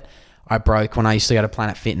before it, I broke when I used to go to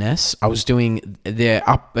Planet Fitness. I was doing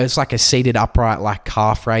it's like a seated upright, like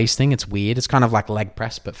calf raise thing. It's weird. It's kind of like leg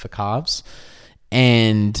press, but for calves.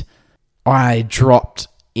 And I dropped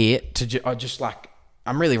it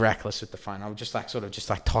I'm really reckless with the phone. I would just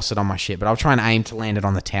toss it on my shit, but I'll try and aim to land it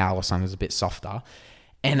on the towel or something that's a bit softer.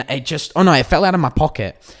 And it fell out of my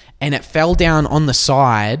pocket and it fell down on the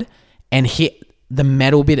side and hit the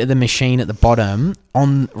metal bit of the machine at the bottom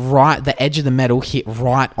the edge of the metal hit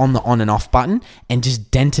right on the on and off button and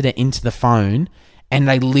just dented it into the phone. And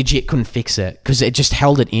they legit couldn't fix it because it just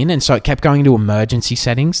held it in. And so it kept going into emergency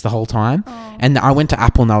settings the whole time. Oh. And I went to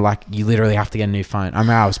Apple and they were like, you literally have to get a new phone. I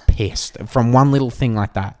remember I was pissed from one little thing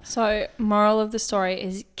like that. So moral of the story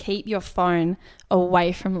is keep your phone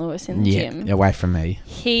away from Lewis in the gym. Yeah, away from me.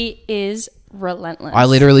 He is relentless. I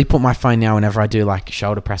literally put my phone now whenever I do like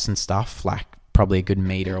shoulder press and stuff, like probably a good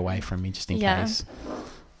meter away from me just in case.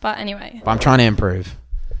 But anyway. But I'm trying to improve.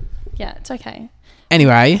 Yeah, it's okay.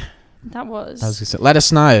 Anyway. That was let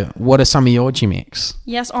us know, what are some of your gimmicks?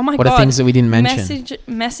 Yes, oh my God. What are things that we didn't mention?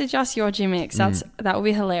 Message us your gimmicks. That would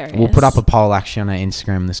be hilarious. We'll put up a poll actually on our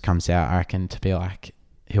Instagram when this comes out, I reckon, to be like,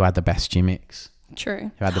 who had the best gimmicks? True.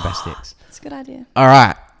 Who had the best Icks? That's a good idea. All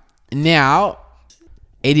right. Now,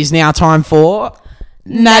 it is now time for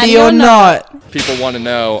Natty or Not. People want to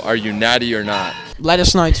know, are you natty or not? Let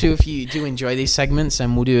us know too if you do enjoy these segments,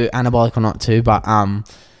 and we'll do anabolic or not too. But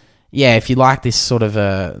yeah, if you like this sort of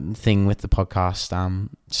a thing with the podcast,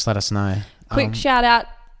 just let us know. Quick shout out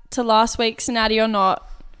to last week's Natty or Not.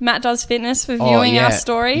 Matt Does Fitness for viewing our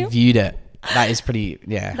story. You viewed it. That is pretty,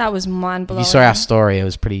 yeah. That was mind blowing. You saw our story. It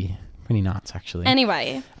was pretty nuts, actually.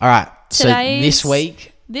 Anyway. All right. So this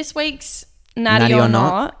week's Natty or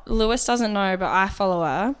Not, Lewis doesn't know, but I follow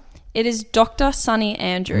her. It is Dr. Sunny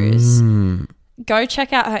Andrews. Go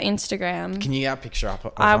check out her Instagram. Can you get a picture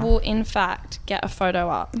up? I will, in fact, get a photo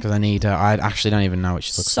up. Because I actually don't even know what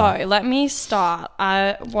she looks like. So, let me start.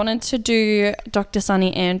 I wanted to do Dr.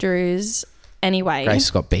 Sunny Andrews anyway. Grace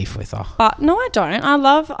got beef with her. But, no, I don't. I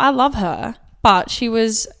love her. But she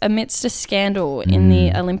was amidst a scandal in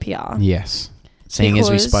the Olympia. Yes. Seeing as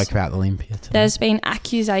we spoke about Olympia today. There's been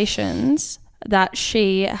accusations that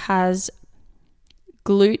she has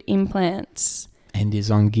glute implants. And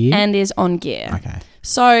is on gear? Okay.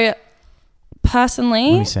 So,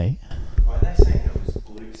 personally... Let me see. Why are they saying it was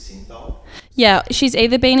blue synthol? Yeah, she's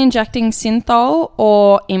either been injecting synthol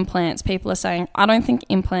or implants. People are saying, I don't think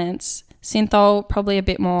implants. Synthol, probably a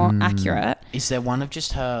bit more accurate. Is there one of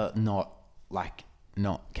just her not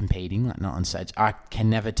competing, like not on stage? I can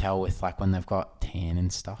never tell with like when they've got tan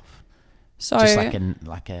and stuff. So just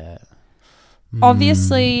like a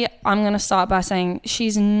obviously, I'm going to start by saying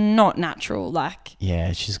she's not natural. Like,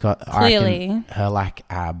 yeah, she's got clearly her like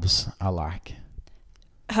abs are like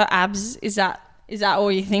her abs. Is that all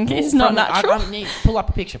you think is not natural? I need pull up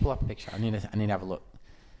a picture. I need to have a look. I'm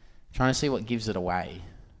trying to see what gives it away.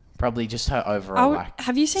 Probably just her overall.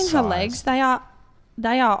 Have you seen her legs? They are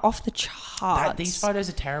off the charts. These photos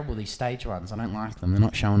are terrible. These stage ones. I don't like them. They're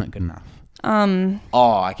not showing it good enough.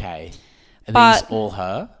 Oh, okay. Are these all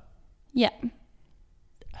her? Yeah.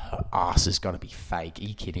 Her ass has got to be fake. Are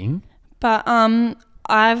you kidding? But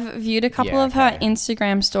I've viewed a couple of her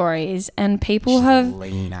Instagram stories, and people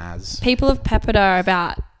have peppered her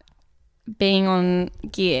about being on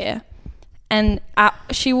gear, and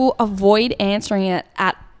she will avoid answering it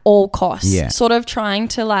at all costs. Yeah. Sort of trying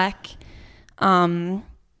to like,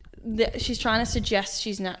 she's trying to suggest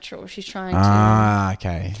she's natural. She's trying to.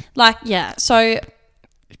 Okay. Like, yeah. So.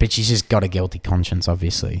 But she's just got a guilty conscience,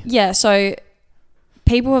 obviously. Yeah. So.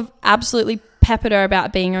 People have absolutely peppered her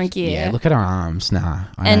about being on gear. Yeah, look at her arms. Nah.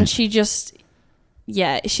 She's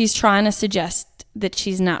trying to suggest that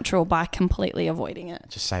she's natural by completely avoiding it.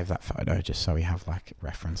 Just save that photo just so we have like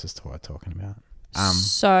references to what we're talking about.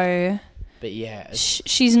 But yeah.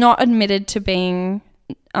 She's not admitted to being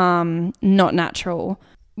not natural,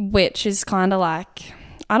 which is kind of like,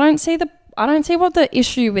 I don't see what the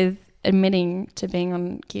issue with admitting to being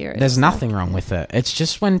on gear is. There's nothing wrong with it. It's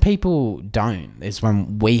just when people don't is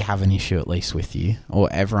when we have an issue, at least with you, or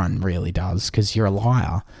everyone really does, because you're a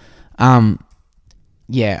liar.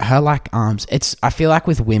 Yeah, her like arms. I feel like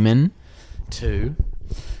with women too,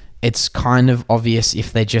 it's kind of obvious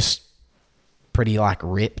if they're just pretty like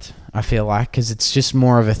ripped. I feel like, because it's just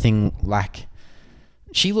more of a thing. Like,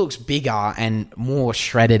 she looks bigger and more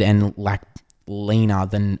shredded and like leaner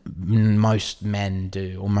than most men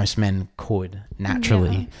do, or most men could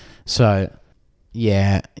naturally. Yeah. So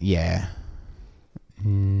yeah.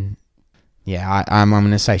 Yeah, I'm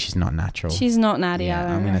going to say she's not natural. She's not natty. Yeah,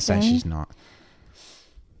 I I'm going to say she's not.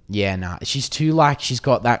 Yeah, nah. She's too she's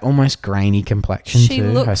got that almost grainy complexion She to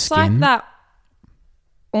her looks skin. like that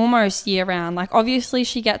almost year round. Like obviously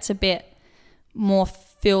she gets a bit more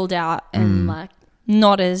filled out and like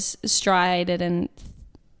not as striated and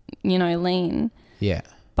lean. Yeah.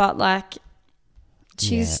 But like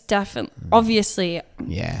she's definitely obviously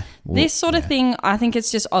this sort of thing. I think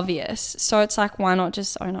it's just obvious. So it's like, why not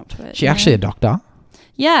just own up to it? She actually a doctor?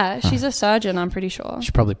 Yeah, she's a surgeon, I'm pretty sure.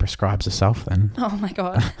 She probably prescribes herself then. Oh my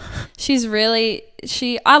God.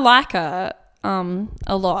 I like her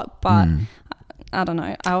a lot, but I don't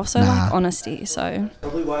know. I also like honesty, so.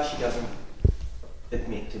 Probably why she doesn't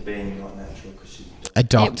admit to being not natural, because she's A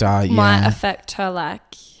doctor, it might affect her like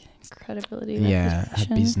credibility. Yeah,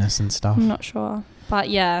 her business and stuff. I'm not sure, but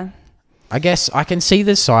yeah. I guess I can see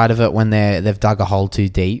the side of it when they've dug a hole too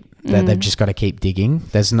deep that they've just got to keep digging.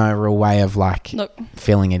 There's no real way of like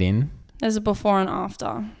filling it in. There's a before and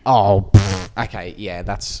after. Oh, okay,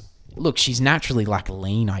 yeah, look, she's naturally like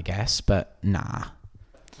lean, I guess, but nah.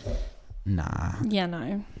 Yeah,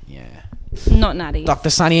 no. Yeah. Not natty.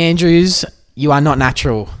 Dr. Sunny Andrews, you are not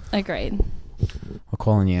natural. Agreed. We're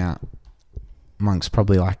calling you out amongst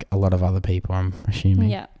probably like a lot of other people, I'm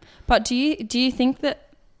assuming. Yeah. But do you think that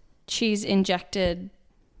she's injected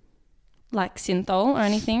like synthol or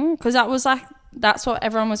anything? Because that's what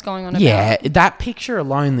everyone was going on about. Yeah, that picture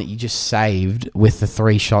alone that you just saved with the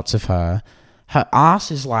 3 shots of her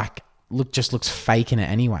ass is like just looks fake in it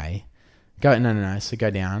anyway. No. So go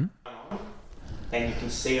down. And you can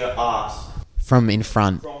see her ass from in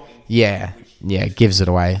front. Yeah, gives it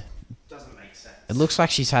away. Doesn't make sense. It looks like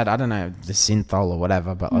she's had, I don't know, the synthol or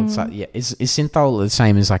whatever, but it's like, yeah, is synthol the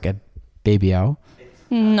same as like a BBL?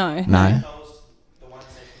 No. The ones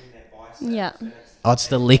that in their biceps. Yeah. Oh, it's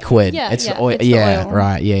the liquid. Yeah, it's yeah, the oil. it's the Yeah, oil.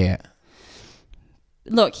 right. Yeah.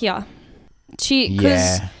 Look here.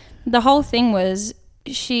 Because the whole thing was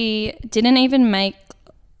she didn't even make...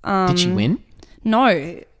 Did she win?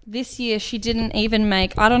 No. This year she didn't even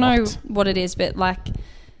make... I don't know what it is, but like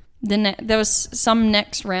there was some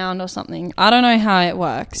next round or something. I don't know how it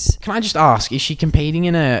works. Can I just ask, is she competing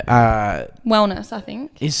in a... Wellness, I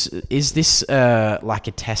think. Is this like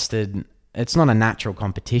a tested... It's not a natural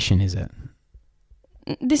competition, is it?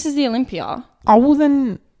 This is the Olympia. Oh, well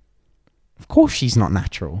then... Of course she's not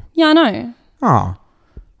natural. Yeah, I know. Oh.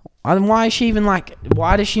 And why is she even like...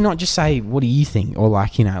 Why does she not just say, what do you think? Or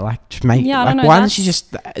like, just make... Yeah, I like, don't know. why doesn't she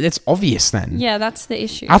just... It's obvious then. Yeah, that's the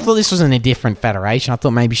issue. I thought this was in a different federation. I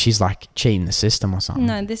thought maybe she's like cheating the system or something.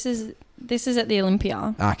 No, this is at the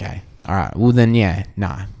Olympia. Okay. All right. Well then, yeah.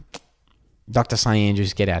 Nah. Dr. Sunny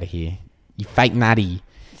Andrews, get out of here. You fake natty.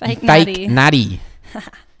 Fake natty.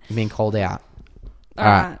 You've been called out. All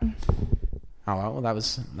right. Oh, well, that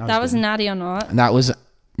was was natty or not. That was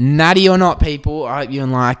natty or not, people. I hope you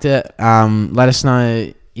liked it. Let us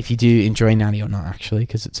know if you do enjoy natty or not, actually,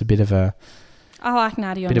 because it's a bit of a... I like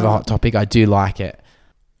natty or not. Bit of a hot topic. I do like it.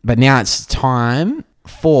 But now it's time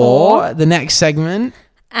for the next segment.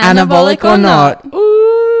 Anabolic or not.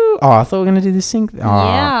 Ooh. Oh, I thought we were going to do the sync. Oh,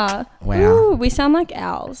 yeah. Wow. Ooh, we sound like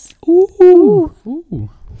owls. Ooh. Ooh.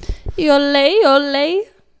 Yole.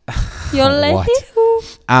 What?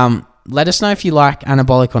 Let us know if you like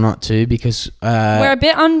anabolic or not too, because we're a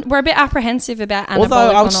bit apprehensive about anabolic.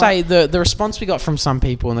 Although I would say the response we got from some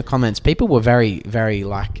people in the comments, people were very, very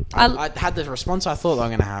like. I had the response I thought they were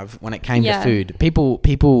going to have when it came to food.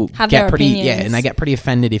 People have get their pretty opinions. and they get pretty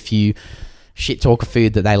offended if you shit talk a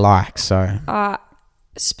food that they like. So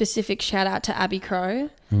specific shout out to Abby Crow,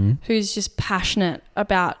 who's just passionate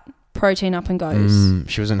about protein up and goes.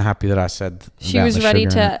 She wasn't happy that I said she about was the ready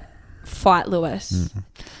sugar in it. to fight Lewis.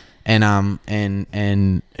 And who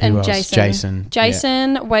else? Jason.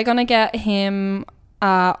 We're gonna get him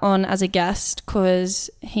on as a guest because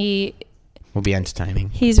he will be entertaining.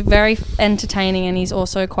 He's very entertaining and he's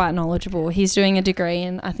also quite knowledgeable. He's doing a degree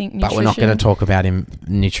in, I think, nutrition. But we're not going to talk about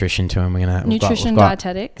nutrition to him. Nutrition,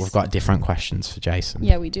 dietetics. We've got different questions for Jason.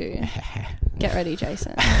 Yeah, we do. Get ready,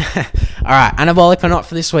 Jason. All right, anabolic or not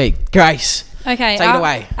for this week, Grace. Okay, take it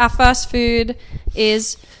away. Our first food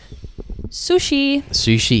is sushi.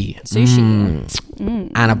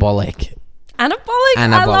 Anabolic. I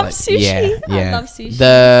love sushi. Yeah. I love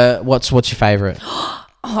sushi. What's your favourite?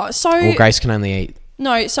 Well, Grace can only eat.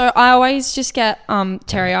 No, so I always just get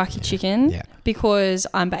teriyaki chicken because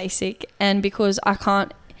I'm basic and because I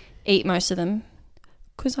can't eat most of them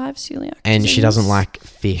because I have celiac and disease. she doesn't like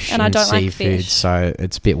fish and I don't seafood, like fish. So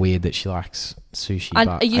it's a bit weird that she likes sushi.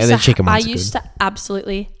 I used to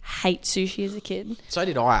absolutely hate sushi as a kid. So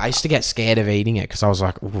did I. I used to get scared of eating it because I was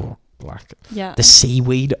like, ooh, like Yeah. the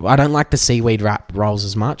seaweed. I don't like the seaweed wrap rolls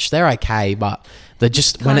as much. They're okay, but they're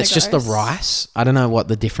just when Kinda it's just the gross. rice. I don't know what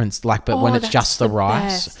the difference like, but when it's that's just the the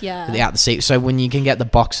rice best, yeah. without the sea. So when you can get the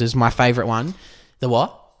boxes, my favorite one, the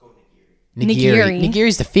what? Nigiri.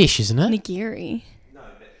 Nigiri's the fish, isn't it? Nigiri. No,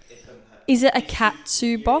 but it doesn't have Is it a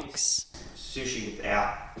katsu box? sushi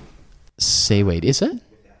without Seaweed, is it?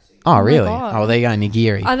 Oh, really? God. Oh, there you go,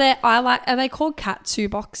 nigiri. Are they called katsu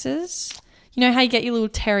boxes? You know how you get your little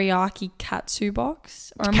teriyaki katsu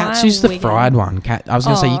box? Or am I Katsu's the wigging? fried one. I was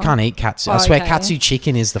going to say, you Oh. can't eat katsu. I Oh, swear okay. katsu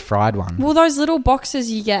chicken is the fried one. Well, those little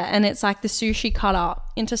boxes you get, and it's like the sushi cut up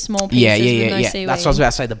into small pieces with no seaweed. That's what I was about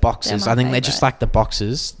to say, the boxes. They're I my think they're just favourite. like the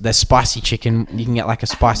boxes. They're spicy chicken. You can get like a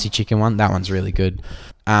spicy chicken one. That one's really good.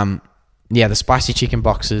 Yeah, the spicy chicken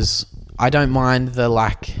boxes. I don't mind the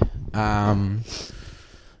like...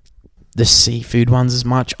 the seafood ones as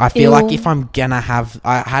much. I feel like Ew. if I'm gonna have,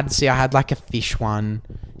 I had like a fish one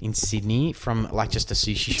in Sydney from like just a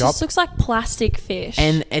sushi It shop, just looks like plastic fish.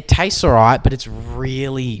 and it tastes alright, but it's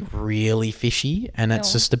really, really fishy, and it's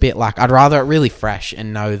Ew. just a bit like I'd rather it really fresh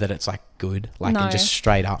and know that it's like good, like No. and just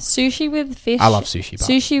straight up. Sushi with fish. I love sushi, but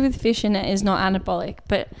Sushi with fish in it is not anabolic,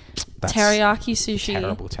 but That's teriyaki sushi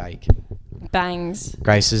terrible take. bangs.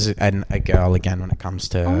 Grace is a girl again when it comes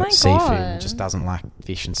to Oh my seafood, God. and just doesn't like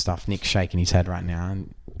fish and stuff. Nick's shaking his head right now,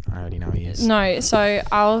 and I already know he is. No, so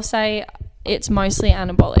I'll say it's mostly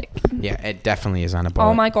anabolic. Yeah, it definitely is anabolic.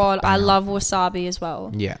 Oh my God, I Banger. love wasabi as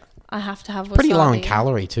well. Yeah. I have to have wasabi. Pretty low in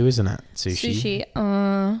calorie too, isn't it? Sushi.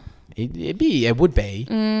 Sushi, It would be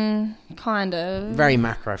kind of. very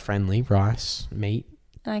macro friendly. Rice, meat.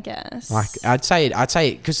 I guess. Like I'd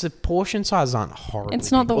say because the portion sizes aren't horrible.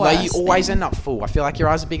 It's not the Although you worst always thing. end up full. I feel like your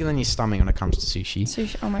eyes are bigger than your stomach when it comes to sushi.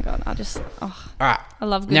 Sushi. Oh my God, All right, I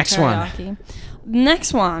love good Next one. teriyaki.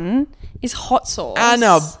 Next one is hot sauce.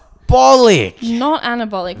 anabolic. Not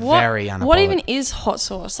anabolic. What, Very What anabolic. even is hot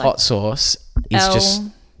sauce? Like, Hot sauce is L. just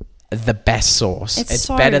the best sauce. It's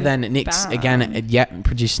so better than Nick's. bad. Again,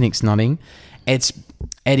 producer Nick's nodding. It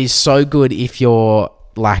is so good if you're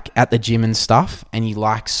like at the gym and stuff and you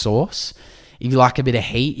like sauce. If you like a bit of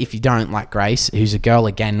heat, if you don't, like Grace, who's a girl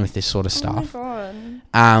again with this sort of stuff. Oh my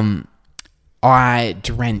God. I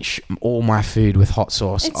drench all my food with hot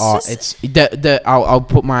sauce. It's I'll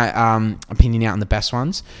put my opinion out on the best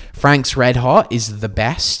ones. Frank's Red Hot is the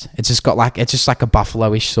best. It's just like a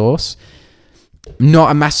buffalo-ish sauce.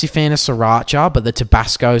 Not a massive fan of sriracha, but the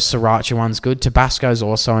Tabasco sriracha one's good. Tabasco's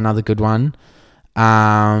also another good one.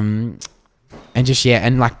 And just,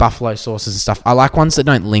 and like buffalo sauces and stuff. I like ones that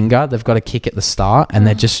don't linger. They've got a kick at the start, and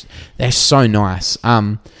they're so nice.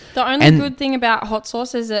 The only and- good thing about hot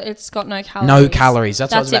sauce is that it's got no calories. No calories.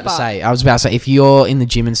 That's what I was about to it, say. I was about to say, if you're in the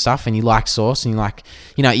gym and stuff and you like sauce and you like,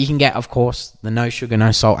 you can get, of course, the no sugar,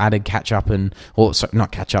 no salt added ketchup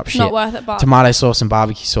not ketchup, shit. Not worth it, but tomato sauce and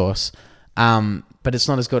barbecue sauce. But it's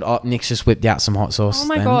not as good. Oh, Nick's just whipped out some hot sauce. Oh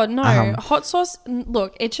my then. God, no. Um, Hot sauce,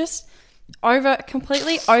 look, it just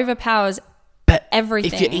completely overpowers But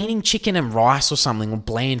everything. if you're eating chicken and rice or something or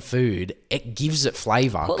bland food, it gives it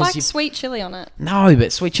flavour. Put like sweet chili on it. No,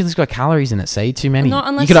 but sweet chili's got calories in it. See, too many. Not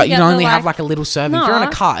unless you you can get the, only have like- like a little serving. If you're on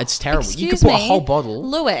a cart, it's terrible. You could Excuse put a me, whole bottle.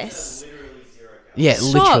 Lewis, Yeah,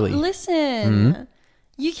 stop, literally. listen.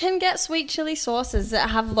 You can get sweet chili sauces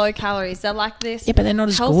that have low calories. They're like this. Yeah, but they're not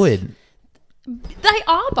as health- good. They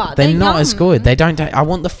are, but They're not as yum. good. They don't. I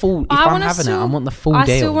want the full. If I'm wanna having it, I still- want the full I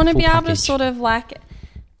deal. still want to full be able to package. sort of like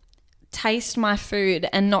taste my food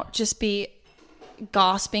and not just be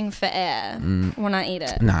gasping for air when I eat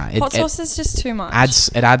it. Nah, hot sauce is just too much.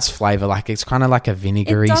 It adds flavor. Like it's kind of like a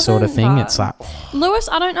vinegary It sort of doesn't, thing. but- It's like Lewis,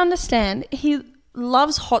 I don't understand. He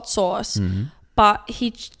loves hot sauce, but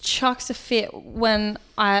he chucks a fit when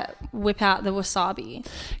I whip out the wasabi.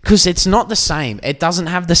 because it's not the same. It doesn't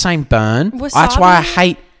have the same burn. Wasabi? That's why I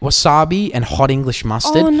hate wasabi and hot English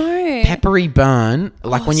mustard. Oh, no. Peppery burn.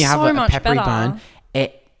 Like Oh, when you have so a much peppery better. burn,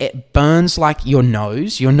 it burns like your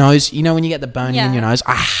nose. Your nose. You know when you get the burning in Yeah. your nose.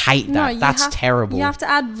 I hate that. you That's have- terrible. You have to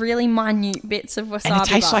add really minute bits of wasabi. and it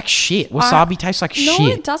tastes but- like shit. Wasabi tastes like No,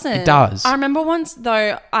 shit. it doesn't. It does. I remember once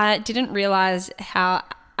though, I didn't realize how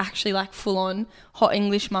actually like full on hot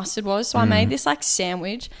English mustard was. So I made this like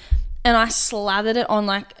sandwich, and I slathered it on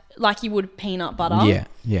like you would peanut butter.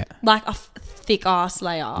 Yeah. Like a thick ass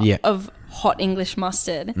layer Yeah. of hot English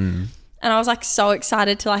mustard. And I was like so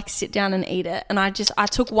excited to like sit down and eat it. And I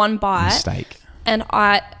took one bite, Mistake. and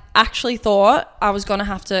I actually thought I was gonna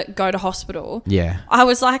have to go to hospital. Yeah. I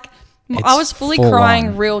was like, I was fully full crying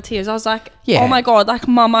on. real tears. I was like, Yeah. oh my God, like,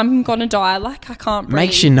 Mum, I'm going to die. Like, I can't breathe.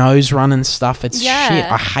 Makes your nose run and stuff. It's Yeah.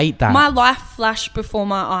 shit. I hate that. My life flashed before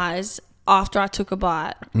my eyes after I took a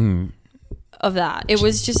bite. of that. It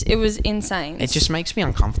was insane. It just makes me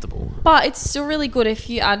uncomfortable. But it's still really good if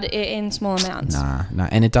you add it in small amounts. No,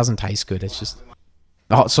 and it doesn't taste good. It's just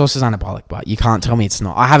the hot sauce is anabolic, but you can't tell me it's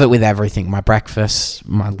not. I have it with everything: my breakfast,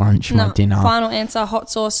 my lunch, my dinner. Final answer: hot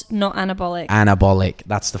sauce, not anabolic. Anabolic.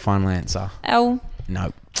 That's the final answer. L.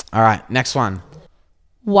 No. All right, next one.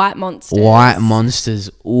 White Monsters. White Monsters.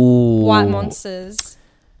 Ooh. White Monsters.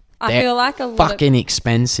 I feel like fucking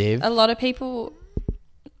expensive. A lot of people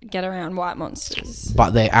get around White Monsters.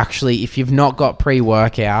 But they actually, if you've not got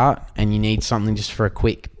pre-workout and you need something just for a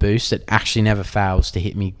quick boost, it actually never fails to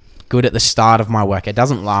hit me good at the start of my workout. It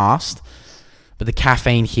doesn't last, but the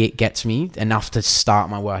caffeine hit gets me enough to start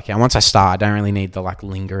my workout. Once I start, I don't really need the like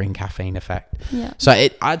lingering caffeine effect. Yeah. So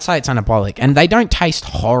I'd say it's anabolic, and they don't taste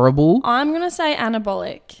horrible. I'm gonna say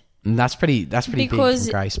anabolic. And that's pretty big from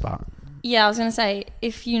Grace, but yeah, I was gonna say,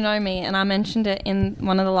 if you know me, and I mentioned it in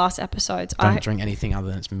one of the last episodes, don't drink anything other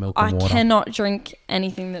than it's milk and water. I cannot drink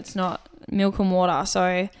anything that's not milk and water.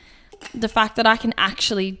 So the fact that I can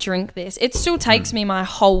actually drink this, it still takes me my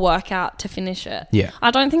whole workout to finish it. Yeah.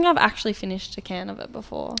 I don't think I've actually finished a can of it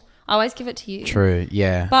before. I always give it to you. True,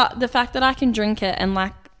 yeah. But the fact that I can drink it and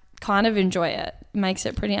like kind of enjoy it makes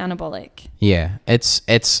it pretty anabolic. Yeah, it's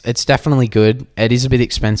definitely good. It is a bit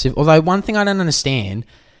expensive. Although one thing I don't understand,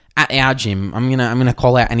 at our gym, I'm gonna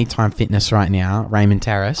call out Anytime Fitness right now, Raymond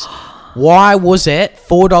Terrace. Why was it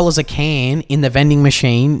 $4 a can in the vending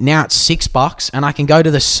machine? Now it's $6, and I can go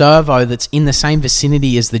to the servo that's in the same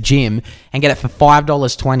vicinity as the gym and get it for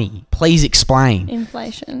 $5.20. Please explain.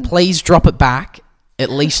 Inflation. Please drop it back at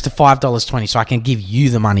least to $5.20 so I can give you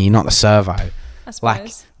the money, not the servo. I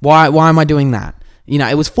suppose. Like, why am I doing that? You know,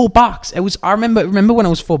 it was $4. It was. I remember when it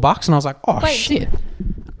was $4, and I was like, oh shit.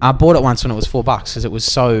 I bought it once when it was $4 because it was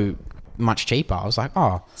so much cheaper. I was like,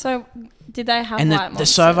 oh. So did they have and White the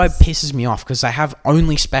servo pisses me off because they have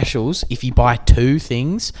only specials if you buy 2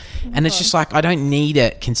 things, and it's just like I don't need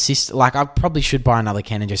it consistent. Like I probably should buy another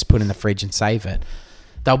can and just put it in the fridge and save it.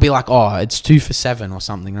 They'll be like, oh, it's 2 for $7 or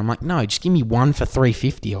something. And I'm like, no, just give me 1 for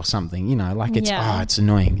 $3.50 or something. You know, like it's it's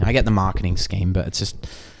annoying. I get the marketing scheme, but it's just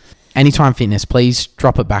Anytime Fitness. Please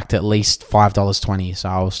drop it back to at least $5.20, so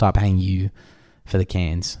I'll start paying you for the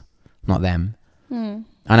cans, not them.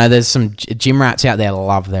 I know there's some gym rats out there that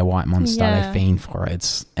love their White Monster. They fiend for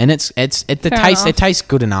it. It tastes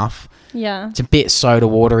good enough. Yeah. It's a bit soda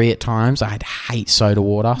watery at times. I hate soda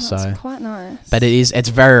water. That's quite nice. But it's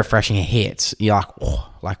very refreshing. It hits. You're like,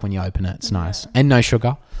 oh, like when you open it, it's nice. And no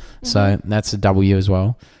sugar. So that's a W as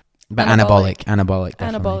well. But anabolic definitely.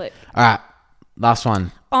 Anabolic. All right. Last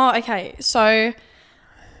one. Oh, okay. So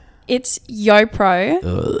it's YoPro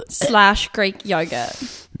 / Greek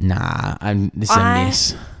yogurt. Nah, this is a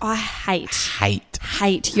miss. I hate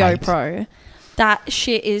YoPro. That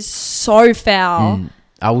shit is so foul.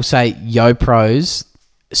 I will say YoPros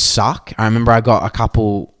suck. I remember I got a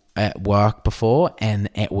couple at work before and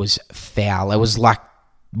it was foul. It was like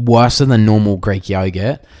worse than the normal Greek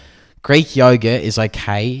yogurt. Greek yogurt is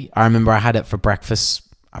okay. I remember I had it for breakfast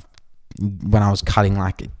when I was cutting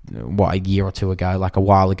a year or two ago, like a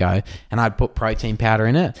while ago, and I'd put protein powder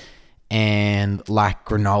in it and like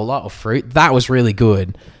granola or fruit. That was really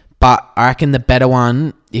good. But I reckon the better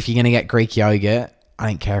one, if you're going to get Greek yogurt, I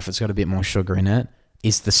don't care if it's got a bit more sugar in it,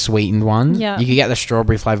 is the sweetened one. Yeah. You could get the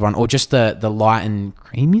strawberry flavored one or just the light and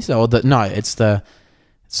creamy. It's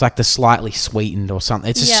like the slightly sweetened or something.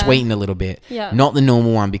 It's just sweetened a little bit. Yeah. Not the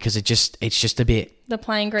normal one because it's just a bit. The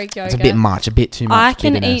plain Greek yogurt. It's a bit much, a bit too much. I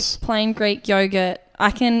can bitterness. eat plain Greek yogurt.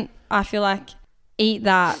 I feel like eat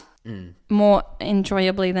that more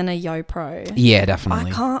enjoyably than a YoPro. Yeah,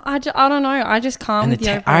 definitely. I can't. I don't know. I just can't with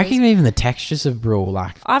YoPros. I reckon even the textures of raw,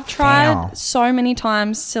 like I've tried so many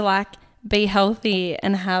times to like be healthy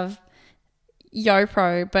and have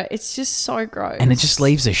YoPro, but it's just so gross. And it just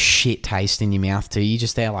leaves a shit taste in your mouth too. You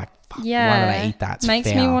just there like, fuck, why did I eat that? It's makes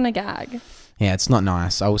foul. me want to gag. Yeah, it's not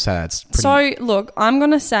nice. I will say that's pretty... So, look, I'm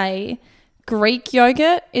going to say Greek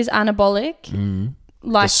yogurt is anabolic.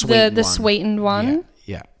 Like the sweetened one.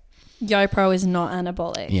 Yeah. YoPro is not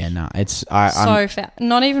anabolic. Yeah, no. It's... so fat.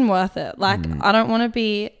 Not even worth it. Like, I don't want to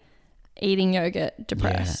be eating yogurt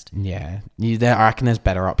depressed. Yeah. I reckon there's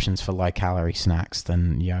better options for low-calorie snacks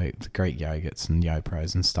than the Greek yogurts and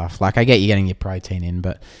YoPros and stuff. Like, I get you getting your protein in,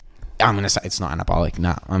 but... I'm going to say it's not anabolic.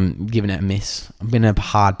 No, I'm giving it a miss. I'm giving it a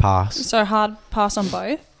hard pass. So hard pass on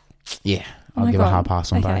both? Yeah, I'll give a hard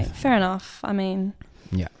pass on both. Fair enough. I mean...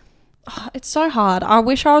 Yeah. It's so hard. I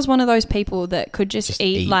wish I was one of those people that could just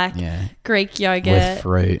eat Greek yogurt. With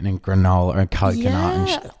fruit and granola and coconut and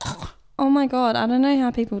shit. Oh my God, I don't know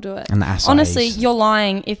how people do it. And the acai. Honestly, you're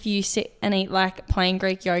lying if you sit and eat like plain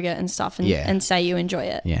Greek yogurt and stuff and say you enjoy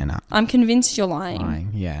it. Yeah, no. I'm convinced you're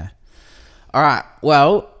lying. Yeah. All right.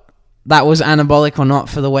 Well, that was anabolic or not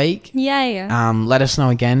for the week. Yay. Let us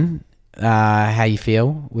know again how you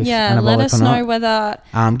feel with anabolic or not. Let us know whether...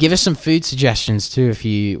 give us some food suggestions too if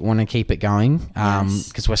you want to keep it going.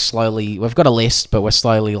 Because we've got a list, but we're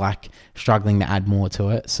slowly like struggling to add more to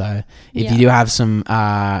it. So if you do have some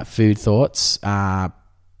food thoughts,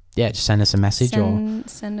 just send us a message or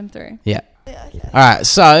send them through. Yeah. Okay. All right.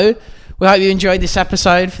 So we hope you enjoyed this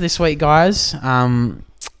episode for this week, guys. We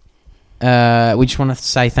just want to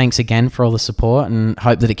say thanks again for all the support and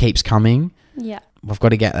hope that it keeps coming. Yeah. We've got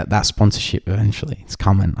to get that sponsorship eventually. It's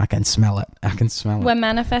coming. I can smell it. We're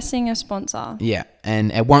manifesting a sponsor. Yeah.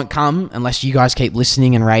 And it won't come unless you guys keep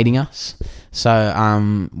listening and rating us.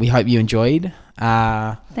 So we hope you enjoyed.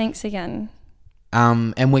 Thanks again.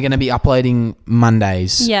 And we're going to be uploading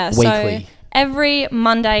Mondays weekly. So every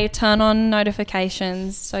Monday, turn on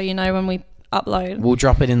notifications so you know when we upload. We'll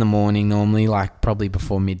drop it in the morning normally, like probably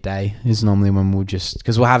before midday is normally when we'll just...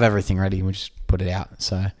 Because we'll have everything ready. We'll just put it out.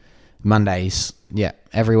 So... Mondays,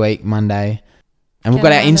 every week, Monday. And we've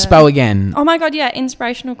got our inspo again. Oh my God, yeah,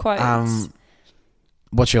 inspirational quotes.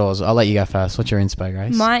 What's yours? I'll let you go first. What's your inspo,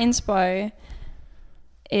 Grace? My inspo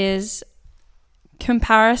is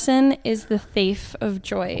comparison is the thief of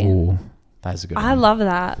joy. Ooh, that's a good one. I love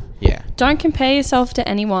that. Yeah. Don't compare yourself to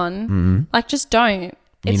anyone. Mm-hmm. Like, just don't.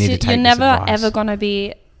 You're never, ever going to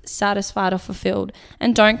be satisfied or fulfilled.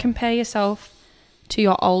 And don't compare yourself to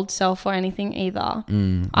your old self or anything either.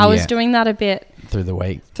 I was doing that a bit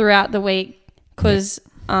throughout the week because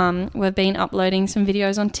we've been uploading some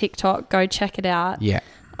videos on TikTok. Go check it out. Yeah.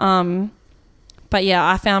 But yeah,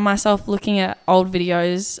 I found myself looking at old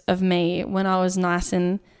videos of me when I was nice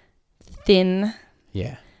and thin.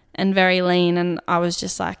 Yeah. And very lean, and I was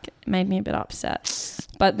just like, it made me a bit upset.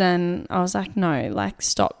 But then I was like, no, like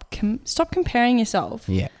stop comparing yourself.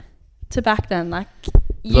 Yeah. To back then, like.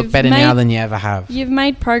 You look better now than you ever have. You've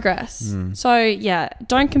made progress. So, yeah,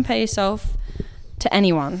 don't compare yourself to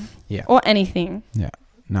anyone or anything. Yeah.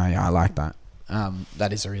 No, yeah, I like that.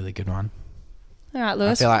 That is a really good one. All right,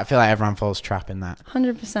 Lewis. I feel like everyone falls trap in that.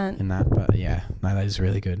 100%. In that, but yeah, no, that is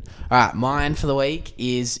really good. All right, mine for the week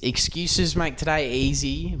is excuses make today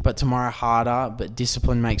easy, but tomorrow harder, but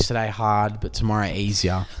discipline makes today hard, but tomorrow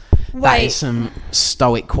easier. That is some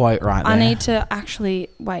stoic quote right there. I need to actually...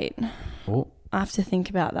 Wait. Oh. I have to think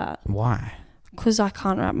about that. Why? Because I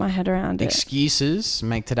can't wrap my head around it. Excuses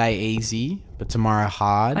make today easy, but tomorrow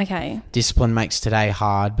hard. Okay. Discipline makes today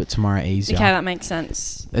hard, but tomorrow easier. Okay, that makes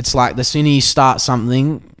sense. It's like the sooner you start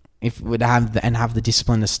something, if we'd have the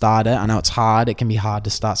discipline to start it. I know it's hard. It can be hard to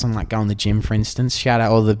start something like going to the gym, for instance. Shout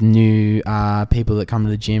out all the new people that come to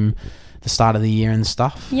the gym the start of the year and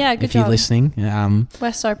stuff. Yeah, good if you're job. listening.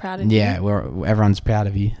 We're so proud of you. Yeah, everyone's proud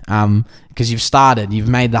of you. Because you've started. You've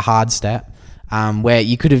made the hard step. Where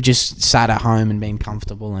you could have just sat at home and been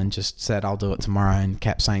comfortable and just said, I'll do it tomorrow, and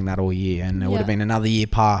kept saying that all year, and it would have been another year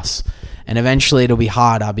pass. And eventually it'll be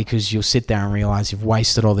harder because you'll sit there and realize you've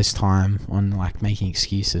wasted all this time on like making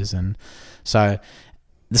excuses. And so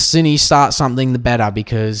the sooner you start something, the better,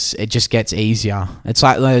 because it just gets easier. It's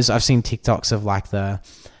like those, I've seen TikToks of like the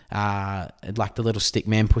little stick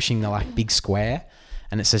man pushing the like big square.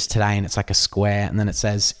 And it says today, and it's like a square, and then it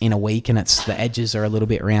says in a week, and it's the edges are a little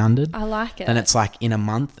bit rounded. I like it. Then it's like in a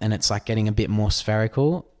month, and it's like getting a bit more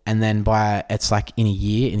spherical, and then it's like in a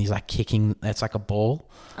year, and he's like kicking. It's like a ball.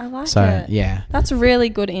 I like it. So yeah, that's really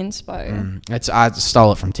good inspo. I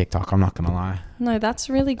stole it from TikTok. I'm not gonna lie. No, that's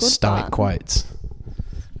really good. Stoic quotes.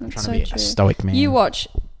 I'm trying to be a stoic man. You watch.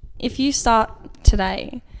 If you start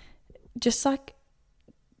today, just like.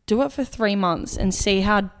 Do it for 3 months and see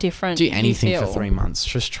how different you feel. Do anything for 3 months.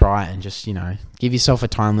 Just try it and just, give yourself a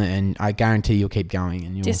time limit, and I guarantee you'll keep going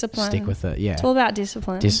and you'll stick with it. Yeah. It's all about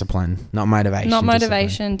discipline. Discipline, not motivation. Not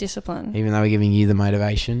motivation, discipline. Even though we're giving you the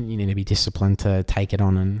motivation, you need to be disciplined to take it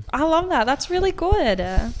on. And I love that. That's really good.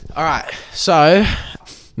 All right. So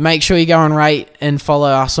make sure you go and rate and follow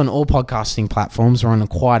us on all podcasting platforms. We're on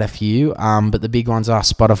quite a few, but the big ones are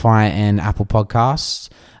Spotify and Apple Podcasts.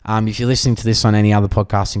 If you're listening to this on any other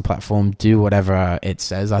podcasting platform, do whatever it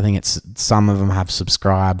says. I think some of them have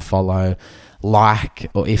subscribe, follow, like,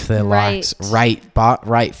 or if they're likes, rate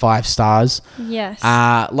 5 stars. Yes.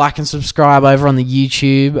 Like and subscribe over on the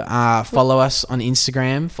YouTube. Follow us on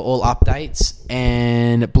Instagram for all updates,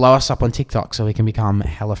 and blow us up on TikTok so we can become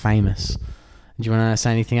hella famous. Do you want to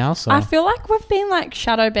say anything else? Or? I feel like we've been like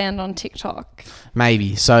shadow banned on TikTok.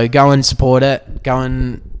 Maybe. So go and support it. Go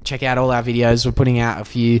and check out all our videos. We're putting out a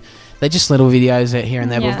few they're just little videos out here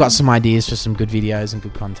and there. But Yeah. we've got some ideas for some good videos and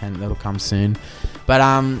good content that'll come soon. But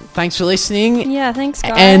thanks for listening. Yeah, thanks,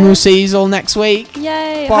 guys. And we'll see you all next week.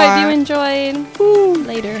 Yay. Bye. Hope you enjoyed. Woo.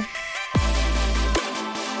 Later.